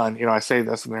be done. I say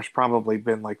this, and there's probably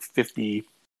been like 50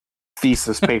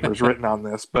 thesis papers written on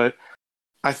this, but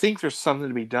I think there's something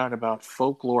to be done about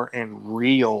folklore and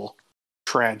real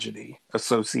tragedy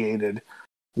associated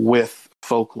with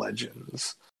folk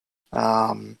legends.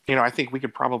 I think we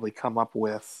could probably come up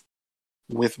with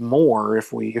with more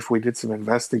if we did some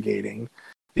investigating,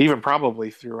 even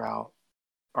probably throughout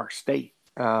our state,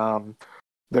 that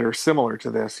are similar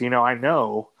to this. I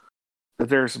know that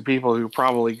there's some people who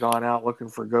probably gone out looking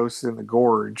for ghosts in the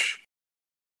gorge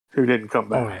who didn't come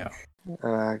back.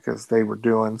 Because they were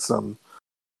doing some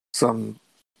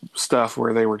stuff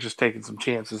where they were just taking some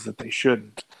chances that they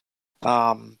shouldn't.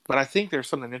 But I think there's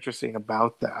something interesting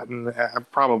about that, and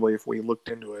probably if we looked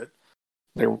into it,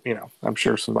 I'm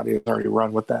sure somebody has already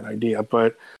run with that idea.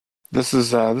 But this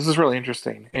is really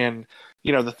interesting, and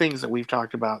the things that we've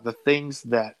talked about, the things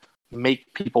that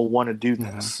make people want to do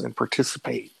this and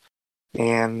participate,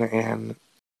 and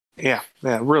yeah,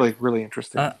 really, really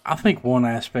interesting. I think one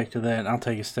aspect of that, and I'll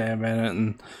take a stab at it,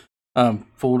 and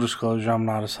full disclosure, I'm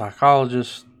not a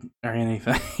psychologist or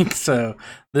anything, so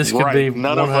this could be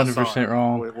 100%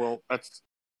 wrong. Well, that's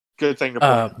a good thing to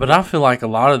point out. But I feel like a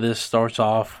lot of this starts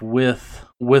off with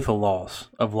a loss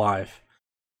of life,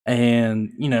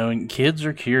 and and kids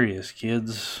are curious.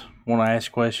 Kids want to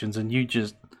ask questions, and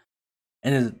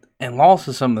and loss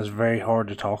is something that's very hard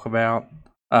to talk about.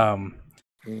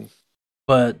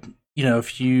 But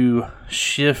if you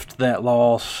shift that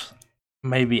loss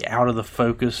maybe out of the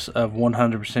focus of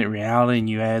 100% reality and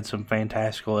you add some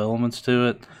fantastical elements to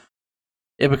it,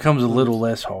 it becomes a little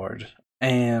less hard.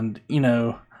 And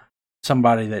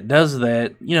somebody that does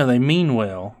that, they mean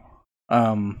well,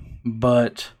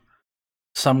 but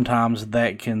sometimes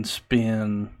that can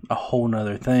spin a whole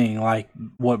nother thing, like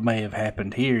what may have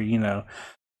happened here.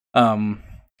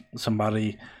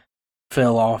 Somebody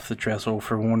fell off the trestle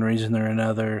for one reason or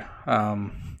another.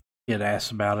 Get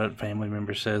asked about it. Family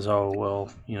member says, "Oh,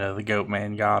 well, the goat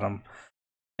man got him,"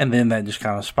 and then that just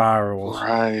kind of spirals,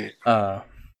 right?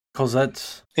 Because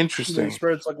that's interesting. It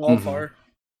spreads like wildfire.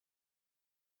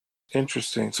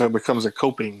 Interesting. So it becomes a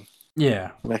coping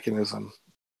mechanism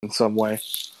in some way.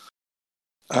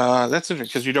 That's interesting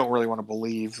because you don't really want to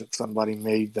believe that somebody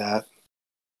made that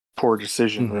poor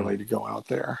decision really to go out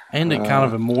there, and it kind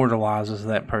of immortalizes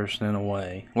that person in a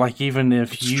way. Like even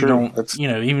if you don't,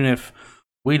 even if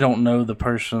we don't know the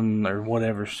person or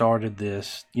whatever started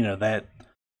this, that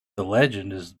the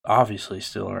legend is obviously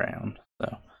still around.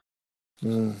 So,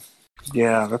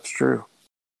 yeah, that's true.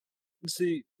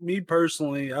 See, me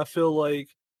personally, I feel like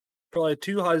probably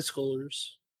 2 high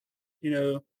schoolers,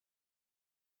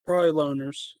 probably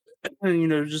loners,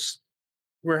 and just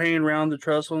we're hanging around the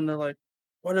trestle, and they're like,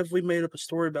 "What if we made up a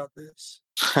story about this?"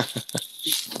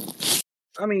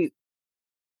 I mean,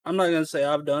 I'm not gonna say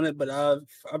I've done it, but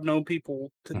I've known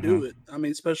people to do it. I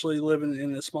mean, especially living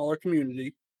in a smaller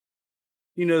community.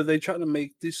 They try to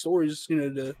make these stories,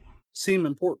 to seem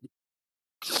important.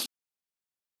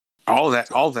 All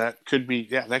that could be,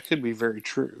 that could be very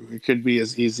true. It could be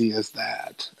as easy as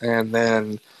that, and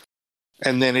then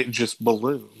it just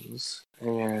balloons,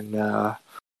 and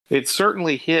it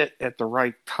certainly hit at the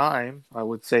right time. I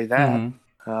would say that.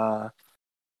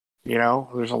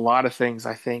 There's a lot of things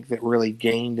I think that really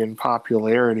gained in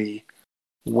popularity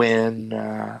when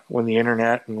the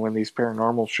internet and when these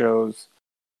paranormal shows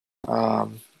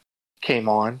came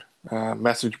on.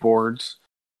 Message boards,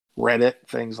 Reddit,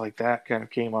 things like that kind of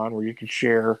came on where you could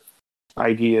share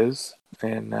ideas.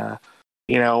 And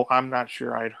I'm not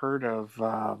sure I'd heard of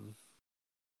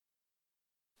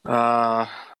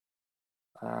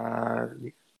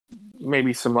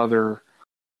maybe some other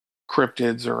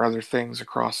cryptids or other things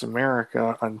across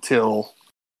America until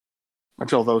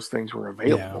those things were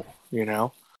available.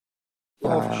 Oh,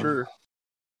 for sure.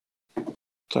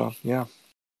 So yeah,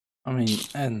 I mean,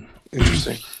 and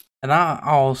interesting. And I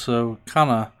also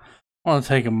kind of want to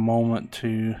take a moment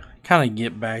to kind of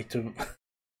get back to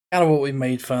kind of what we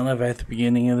made fun of at the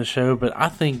beginning of the show, but I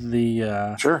think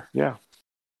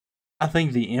I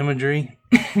think the imagery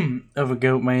of a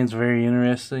goat man's very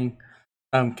interesting.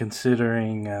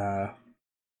 Considering a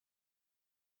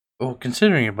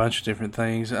bunch of different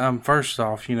things. First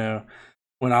off,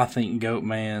 when I think goat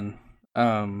man,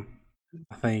 I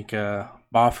think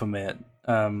Baphomet,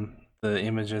 the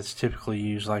image that's typically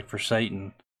used like for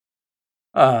Satan.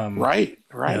 Right.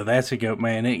 That's a goat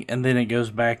man, and then it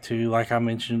goes back to, like I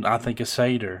mentioned, I think a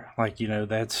satyr, like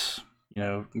that's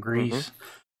Greece.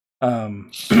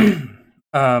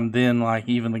 Then like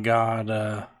even the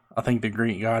god, I think the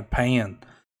Greek god Pan,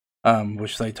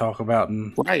 which they talk about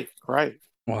in right.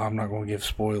 Well, I'm not going to give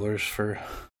spoilers for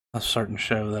a certain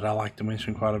show that I like to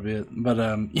mention quite a bit, but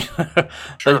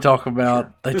they talk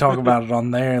about it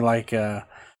on there, like I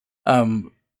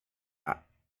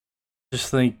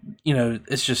just think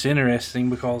it's just interesting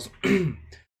because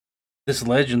this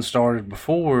legend started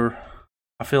before.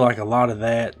 I feel like a lot of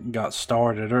that got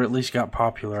started, or at least got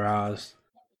popularized,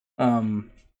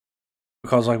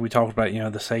 because like we talked about,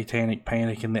 the satanic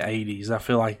panic in the 80s. I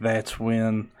feel like that's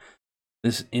when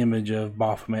this image of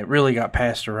Baphomet really got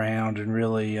passed around and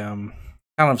really kind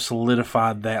of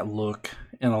solidified that look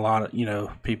in a lot of,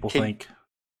 people think.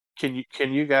 Can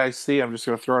you guys see? I'm just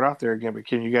going to throw it out there again, but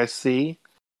can you guys see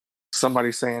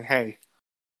somebody saying, "Hey,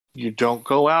 you don't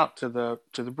go out to the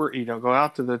you don't go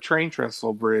out to the train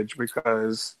trestle bridge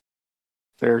because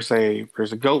there's a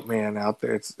goat man out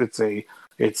there. It's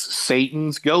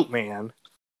Satan's goat man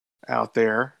out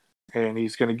there, and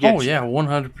he's going to get you." Oh yeah,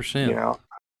 100%. You know,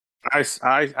 I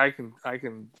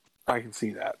can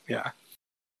see that. Yeah,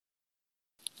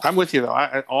 I'm with you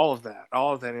though. All of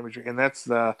that imagery, and that's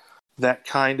that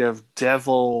kind of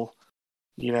devil,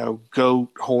 goat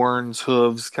horns,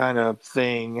 hooves kind of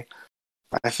thing.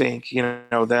 I think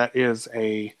that is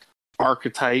a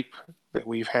archetype that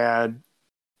we've had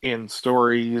in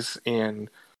stories, in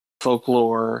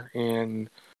folklore, in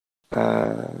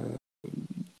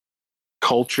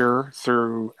culture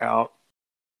throughout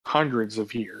hundreds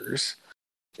of years.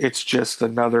 It's just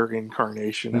another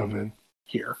incarnation of it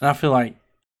here. And I feel like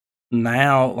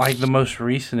now, like the most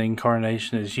recent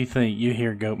incarnation is you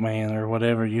hear Goat Man or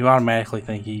whatever, you automatically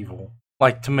think evil.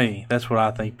 Like to me, that's what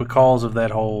I think because of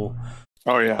that whole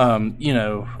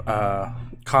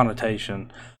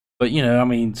connotation. But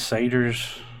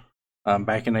satyrs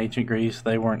back in ancient Greece,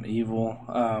 they weren't evil.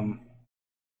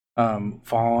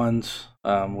 Fauns,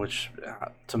 which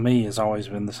to me has always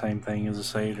been the same thing as a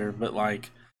satyr, but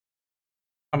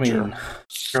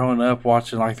growing up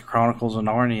watching like the Chronicles of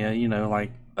Narnia,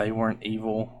 like they weren't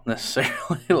evil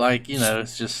necessarily.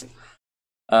 It's just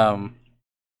and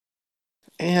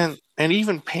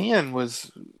even Pan was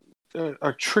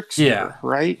a trickster,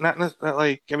 right? Not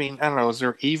like, I don't know, is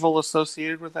there evil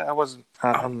associated with that?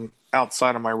 I'm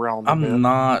outside of my realm.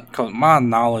 Not, because my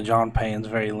knowledge on Pan's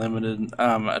very limited.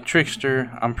 A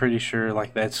trickster, I'm pretty sure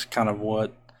like that's kind of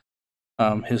what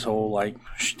his whole like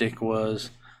shtick was.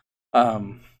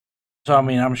 So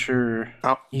I'm sure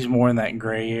he's more in that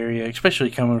gray area, especially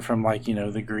coming from like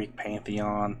the Greek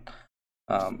pantheon.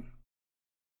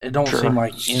 It don't seem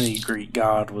like any Greek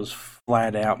god was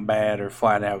flat out bad or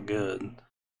flat out good.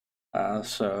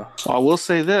 So I will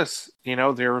say this: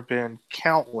 there have been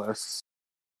countless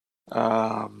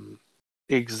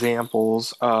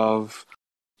examples of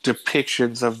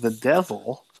depictions of the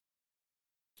devil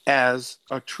as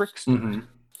a trickster. Mm-hmm.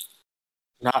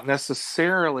 Not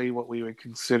necessarily what we would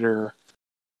consider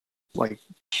like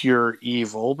pure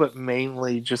evil, but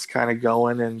mainly just kind of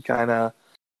going and kind of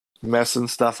messing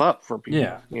stuff up for people.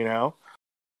 Yeah.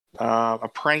 A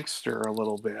prankster a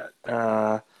little bit,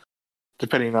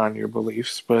 depending on your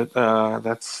beliefs. But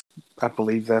I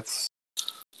believe that's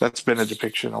been a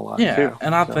depiction a lot too. Yeah,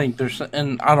 and I think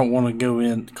and I don't want to go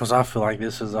in because I feel like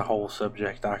this is a whole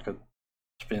subject I could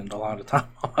spend a lot of time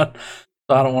on.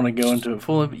 So I don't want to go into it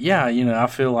fully, but yeah, I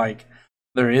feel like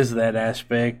there is that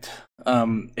aspect,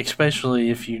 especially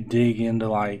if you dig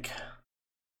into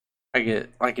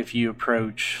if you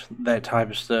approach that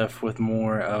type of stuff with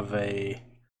more of a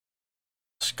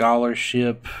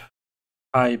scholarship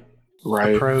type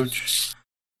approach,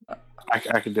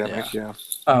 academic, yeah.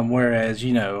 Whereas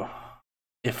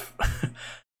if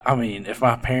if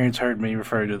my parents heard me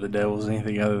refer to the devil as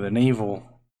anything other than evil,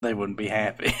 they wouldn't be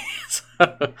happy.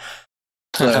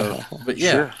 But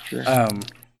yeah, sure.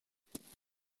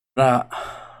 But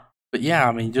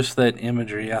yeah, just that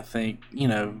imagery. I think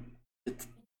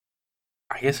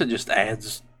I guess it just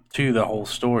adds to the whole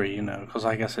story, because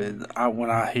like I said, when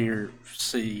I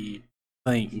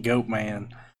think Goat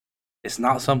Man, it's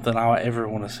not something I ever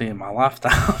want to see in my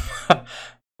lifetime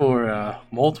for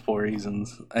multiple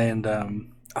reasons, and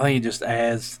I think it just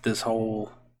adds this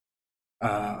whole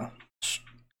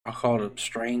I'll call it a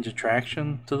strange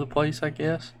attraction to the place, I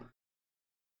guess.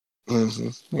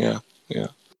 Mm-hmm. Yeah.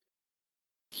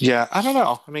 I don't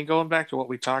know. Going back to what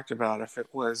we talked about, if it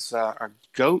was a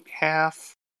goat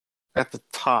half at the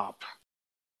top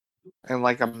and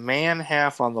like a man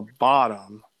half on the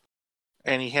bottom,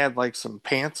 and he had like some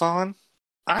pants on,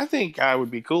 I think I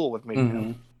would be cool with meeting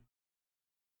him.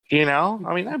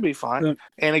 That'd be fine. Yeah.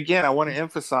 And again, I want to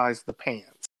emphasize the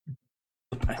pants.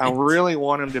 I really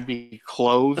want him to be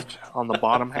clothed on the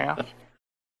bottom half.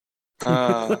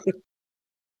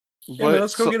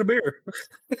 Let's go get a beer.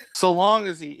 So long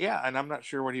as and I'm not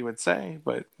sure what he would say,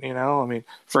 but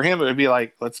for him it would be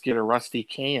like, let's get a rusty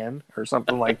can or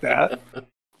something like that.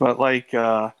 But like,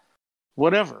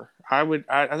 whatever. I think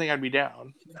I'd be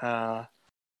down.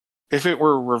 If it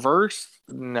were reversed,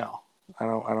 no, I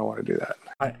don't want to do that.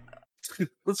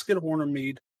 Let's get a Horner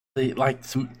Mead.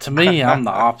 To me, I'm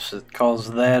the opposite because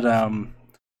that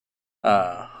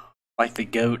like the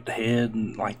goat head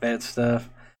and like that stuff.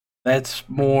 That's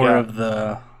more Yeah. of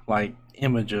the like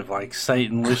image of like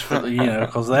Satan wishful,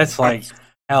 because that's like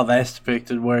how that's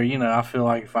depicted. Where I feel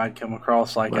like if I'd come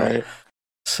across like a Right.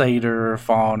 satyr or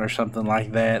fawn or something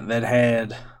like that that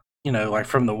had like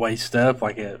from the waist up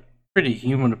like a pretty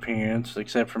human appearance,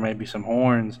 except for maybe some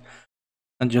horns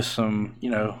and just some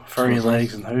furry Mhm.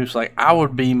 legs and hoofs. Like I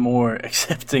would be more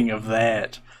accepting of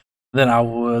that than I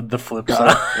would the flip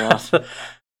Yeah. side.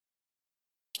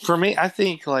 For me, I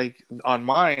think like on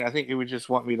mine, I think it would just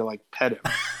want me to like pet him,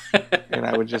 and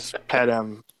I would just pet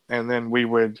him, and then we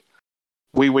would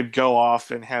go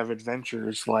off and have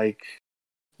adventures like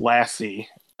Lassie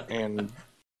and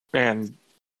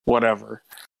whatever,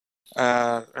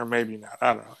 or maybe not.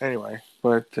 I don't know. Anyway,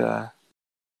 but we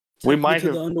Take me might to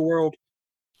have. the underworld.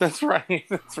 That's right.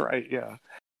 That's right. Yeah.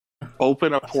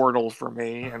 Open a portal for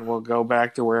me, and we'll go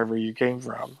back to wherever you came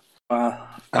from. Find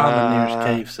the nearest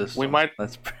cave system. We might.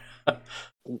 That's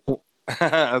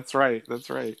That's right. That's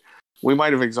right. We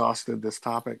might have exhausted this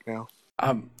topic now.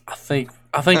 I think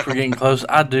we're getting close.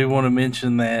 I do want to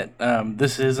mention that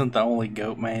this isn't the only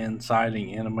Goat Man sighting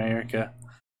in America.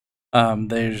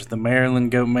 There's the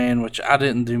Maryland Goat Man, which I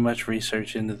didn't do much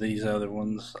research into these other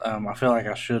ones. I feel like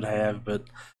I should have, but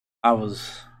I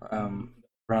was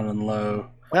running low.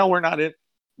 Well, we're not in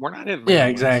Maryland, Yeah,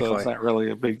 exactly. So it's not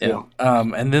really a big deal.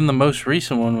 And then the most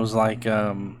recent one was like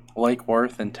Lake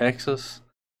Worth in Texas.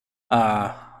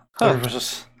 There was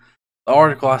just the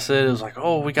article I said, it was like,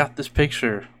 oh, we got this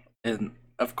picture, and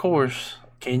of course,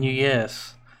 can you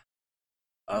guess?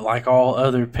 Like all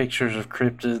other pictures of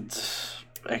cryptids,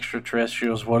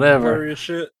 extraterrestrials, whatever, Blurry as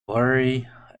shit. blurry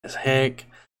as heck.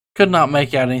 Could not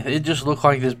make out anything. It just looked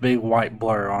like this big white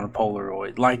blur on a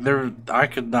Polaroid. Like I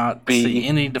could not see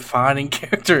any defining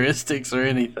characteristics or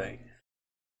anything.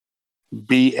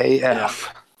 BAF.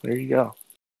 There you go.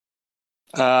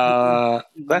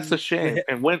 That's a shame.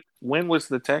 And when was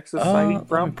the Texas sighting Let me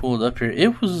from? pull it up here.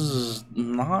 It was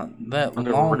not that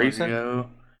long recent? ago.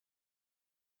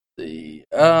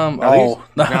 Now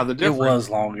the It difference- was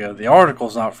long ago. The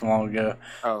article's not from long ago.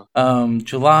 Oh,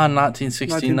 July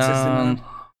 1969. 1969.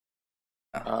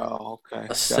 oh, okay. A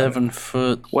Got it.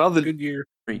 7-foot Well, Good year.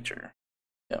 creature.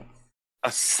 a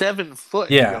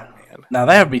 7-foot. Yeah. Goat man. Now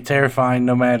that would be terrifying,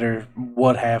 no matter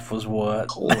what half was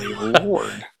what. Holy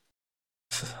Lord.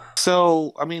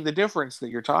 So, I mean, the difference that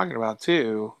you're talking about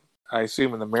too, I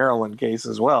assume in the Maryland case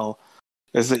as well,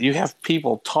 is that you have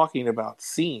people talking about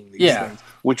seeing these things,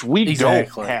 which we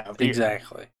Exactly. don't have here.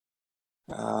 Exactly.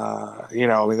 I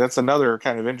mean, that's another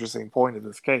kind of interesting point in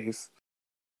this case.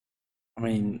 I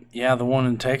mean, yeah, the one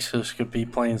in Texas could be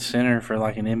playing center for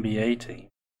like an NBA team.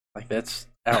 Like that's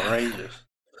outrageous.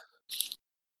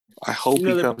 I hope You know,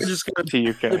 he they comes probably just got to they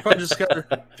UK. probably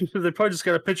just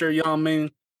got a picture of Yao Ming.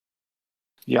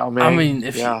 Yeah, man. I mean,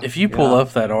 if you pull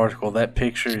up that article, that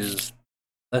picture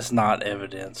that's not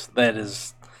evidence.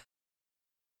 It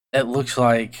looks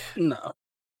like No.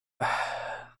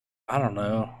 I don't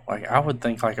know. Like I would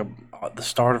think like the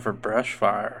start of a brush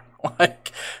fire,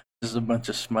 like just a bunch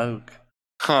of smoke.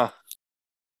 Huh.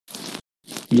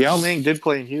 Yao Ming did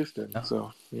play in Houston, Yeah.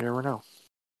 so you never know.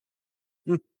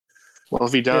 Hmm. Well,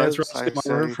 if he Yeah, does, that's I right.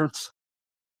 say Reference.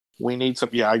 we need some.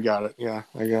 Yeah, I got it. Yeah,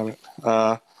 I got it.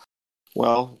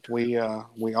 Well, we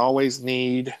always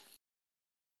need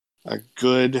a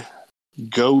good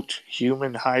goat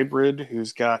human hybrid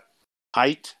who's got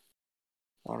height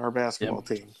on our basketball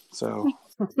team. So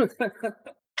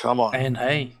come on, And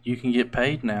hey, you can get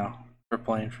paid now for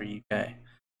playing for UK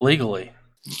legally.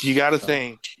 you got to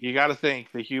think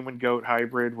the human goat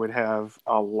hybrid would have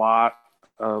a lot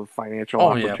of financial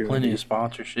Oh yeah, opportunities. plenty of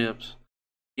sponsorships.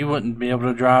 You wouldn't be able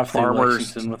to drive through Farmers.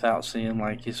 Lexington without seeing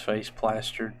like his face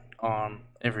plastered on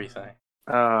everything.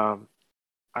 I'm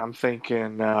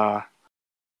thinking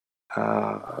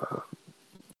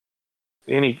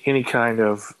any kind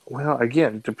of, well,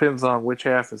 again, it depends on which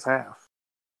half is half.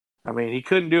 I mean, he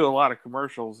couldn't do a lot of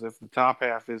commercials if the top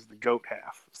half is the goat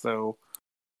half. So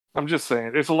I'm just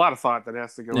saying, there's a lot of thought that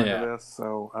has to go into this.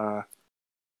 So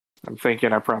I'm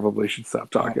thinking I probably should stop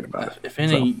talking about it. If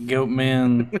any goat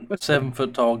men,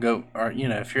 7-foot tall goat, or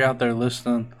if you're out there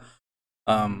listening,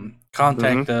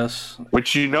 contact us.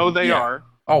 Which they are.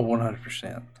 Oh,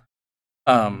 100%.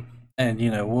 And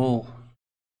we'll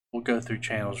go through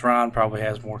channels. Ryan probably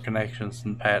has more connections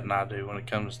than Pat and I do when it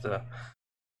comes to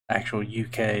actual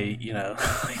UK,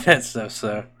 like that stuff.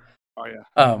 So, oh yeah,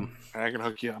 I can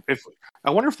hook you up.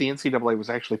 I wonder if the NCAA was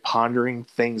actually pondering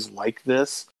things like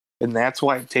this, and that's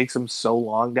why it takes them so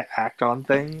long to act on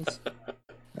things.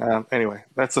 Anyway,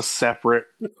 that's a separate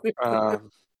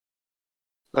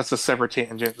that's a separate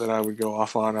tangent that I would go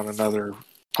off on another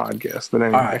podcast. But All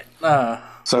anyway, right.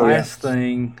 So, Last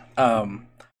thing.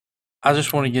 I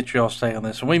just want to get your all say on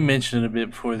this. And we mentioned it a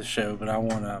bit before the show, but I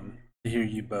want to hear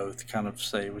you both kind of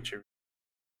say what you're.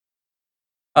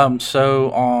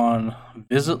 So on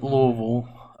Visit Louisville,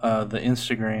 the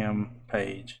Instagram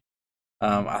page.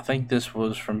 I think this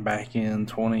was from back in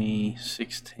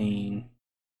 2016.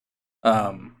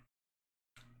 Or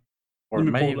Let it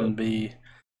me may pull it even up. be.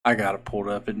 I got it pulled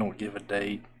up. It don't give a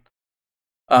date.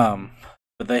 But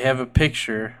they have a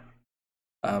picture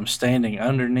standing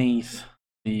underneath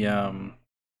the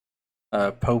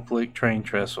Poplick train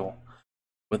trestle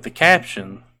with the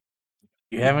caption,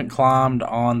 "You haven't climbed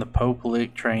on the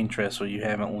Poplick train trestle, you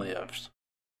haven't lived."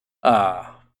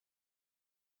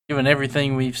 Given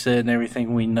everything we've said and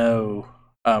everything we know,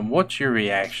 what's your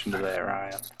reaction to that,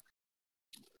 Ryan?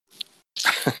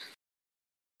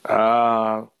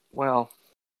 Well,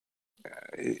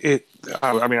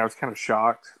 I mean, I was kind of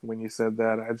shocked when you said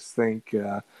that. I just think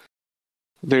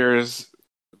there's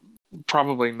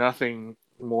probably nothing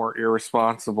more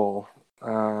irresponsible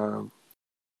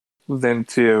than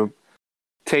to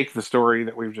take the story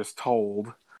that we've just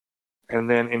told and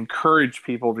then encourage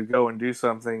people to go and do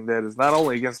something that is not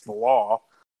only against the law,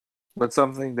 but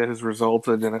something that has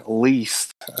resulted in at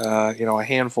least, a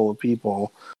handful of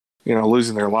people,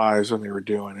 losing their lives when they were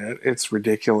doing it. It's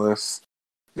ridiculous.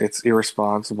 It's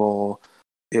irresponsible.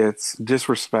 It's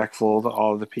disrespectful to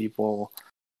all of the people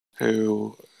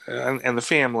who, and the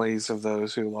families of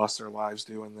those who lost their lives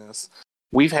doing this.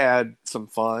 We've had some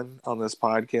fun on this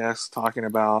podcast talking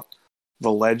about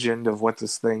the legend of what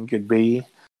this thing could be,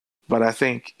 but I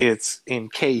think it's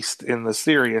encased in the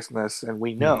seriousness, and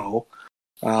we know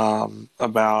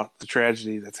about the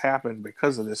tragedy that's happened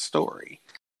because of this story.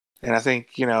 And I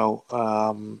think,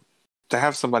 to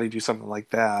have somebody do something like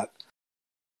that,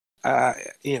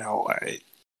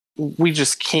 we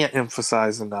just can't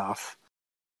emphasize enough,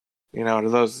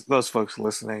 to those folks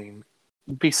listening,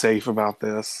 be safe about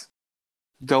this.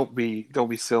 Don't be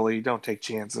silly. Don't take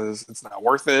chances. It's not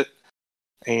worth it.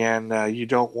 And you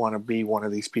don't want to be one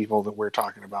of these people that we're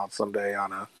talking about someday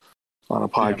on a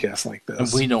podcast like this.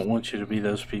 And we don't want you to be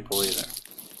those people either.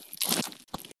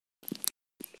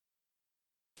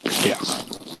 Yeah.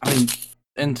 I mean,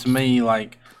 and to me,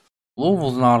 like,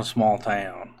 Louisville's not a small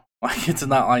town. Like, it's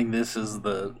not like this is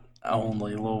the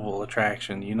only Louisville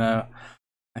attraction,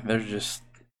 Like, there's just...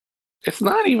 It's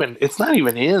not even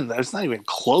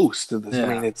close to this. Yeah.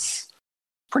 I mean, it's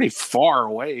pretty far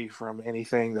away from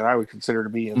anything that I would consider to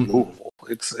be in Louisville.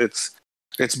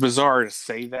 It's bizarre to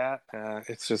say that.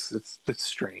 It's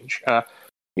strange. I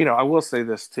will say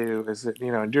this too, is that,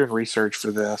 doing research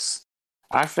for this,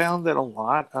 I found that a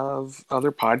lot of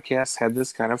other podcasts had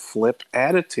this kind of flip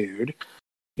attitude.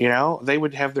 They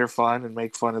would have their fun and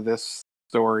make fun of this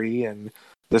story and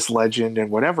this legend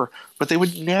and whatever, but they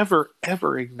would never,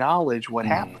 ever acknowledge what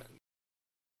happened.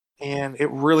 And it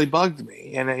really bugged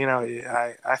me. And,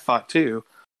 I thought too,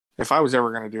 if I was ever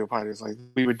going to do a podcast, like,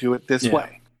 we would do it this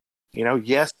way.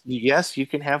 Yes, you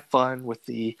can have fun with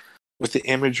the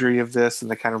imagery of this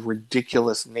and the kind of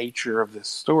ridiculous nature of this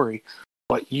story,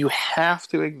 but you have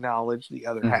to acknowledge the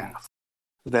other half,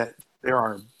 that there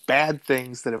are bad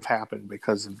things that have happened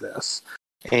because of this.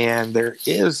 And there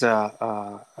is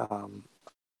a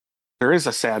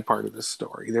sad part of this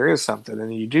story. There is something,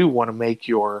 and you do want to make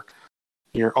your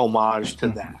homage to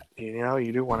that.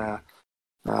 You do want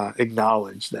to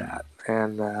acknowledge that,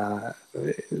 and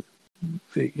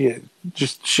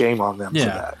just shame on them for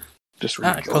that. Just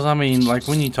ridiculous. Because I mean, like,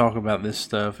 when you talk about this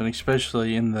stuff, and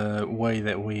especially in the way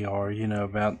that we are,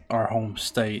 about our home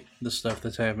state, the stuff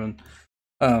that's happened,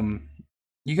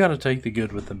 you got to take the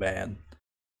good with the bad.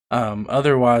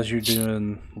 Otherwise, you're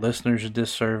doing listeners a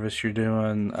disservice. You're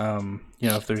doing,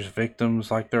 if there's victims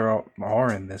like there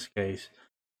are in this case,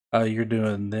 you're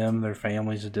doing them, their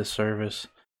families, a disservice.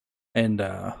 And,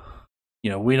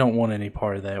 we don't want any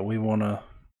part of that. We want to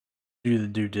do the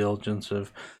due diligence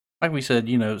of, like we said,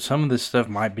 some of this stuff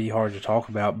might be hard to talk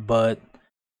about, but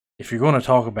if you're going to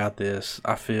talk about this,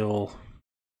 I feel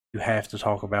you have to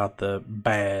talk about the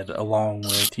bad along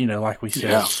with, like we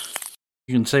said,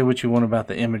 you can say what you want about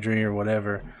the imagery or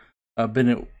whatever, but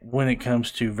when it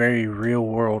comes to very real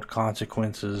world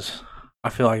consequences, I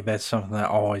feel like that's something that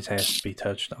always has to be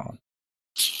touched on.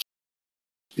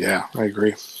 Yeah, I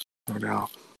agree. No doubt.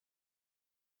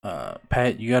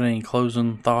 Pat, you got any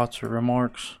closing thoughts or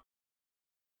remarks?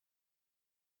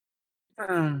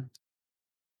 If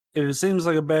it seems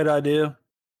like a bad idea,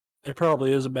 it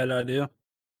probably is a bad idea.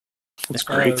 It's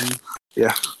great.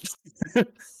 Yeah.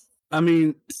 I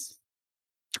mean,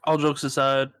 all jokes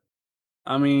aside,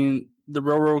 I mean, the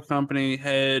railroad company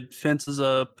had fences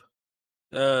up,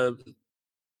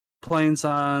 plain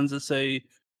signs that say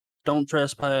 "Don't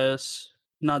trespass,"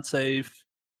 "Not safe."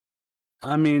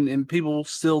 I mean, and people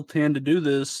still tend to do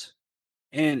this.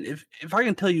 And if I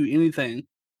can tell you anything,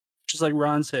 just like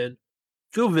Ron said,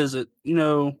 go visit. Pay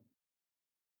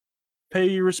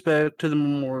your respect to the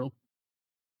memorial,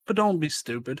 but don't be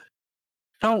stupid.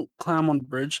 Don't climb on the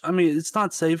bridge. I mean, it's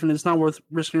not safe and it's not worth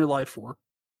risking your life for.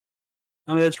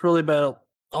 I mean, that's really about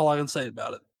all I can say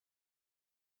about it.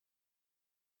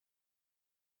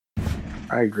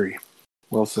 I agree.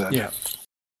 Well said. Yeah.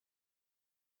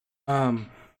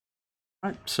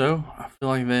 Right, so I feel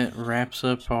like that wraps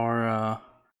up our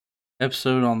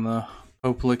episode on the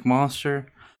Popelik monster.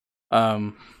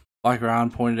 Like Ryan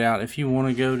pointed out, if you want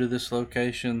to go to this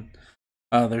location,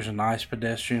 there's a nice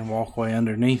pedestrian walkway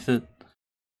underneath it.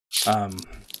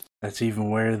 That's even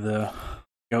where the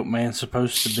Goat Man's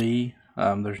supposed to be.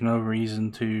 There's no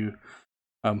reason to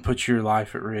put your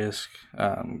life at risk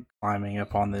climbing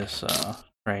up on this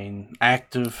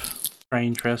active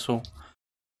train trestle.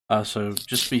 So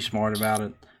just be smart about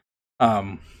it.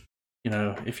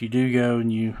 If you do go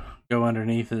and you go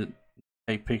underneath it,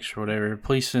 take pictures or whatever,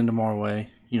 please send them our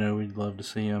way. We'd love to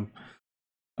see them.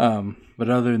 But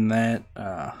other than that,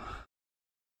 I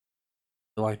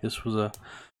feel like this was a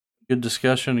good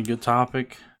discussion, a good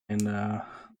topic, and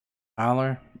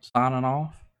Tyler signing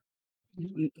off.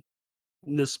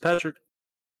 This is Patrick.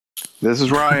 This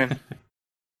is Ryan.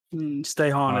 Stay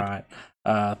haunted.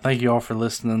 All right. Thank you all for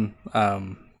listening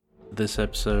to this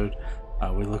episode.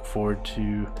 We look forward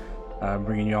to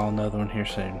bringing you all another one here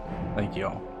soon. Thank you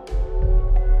all.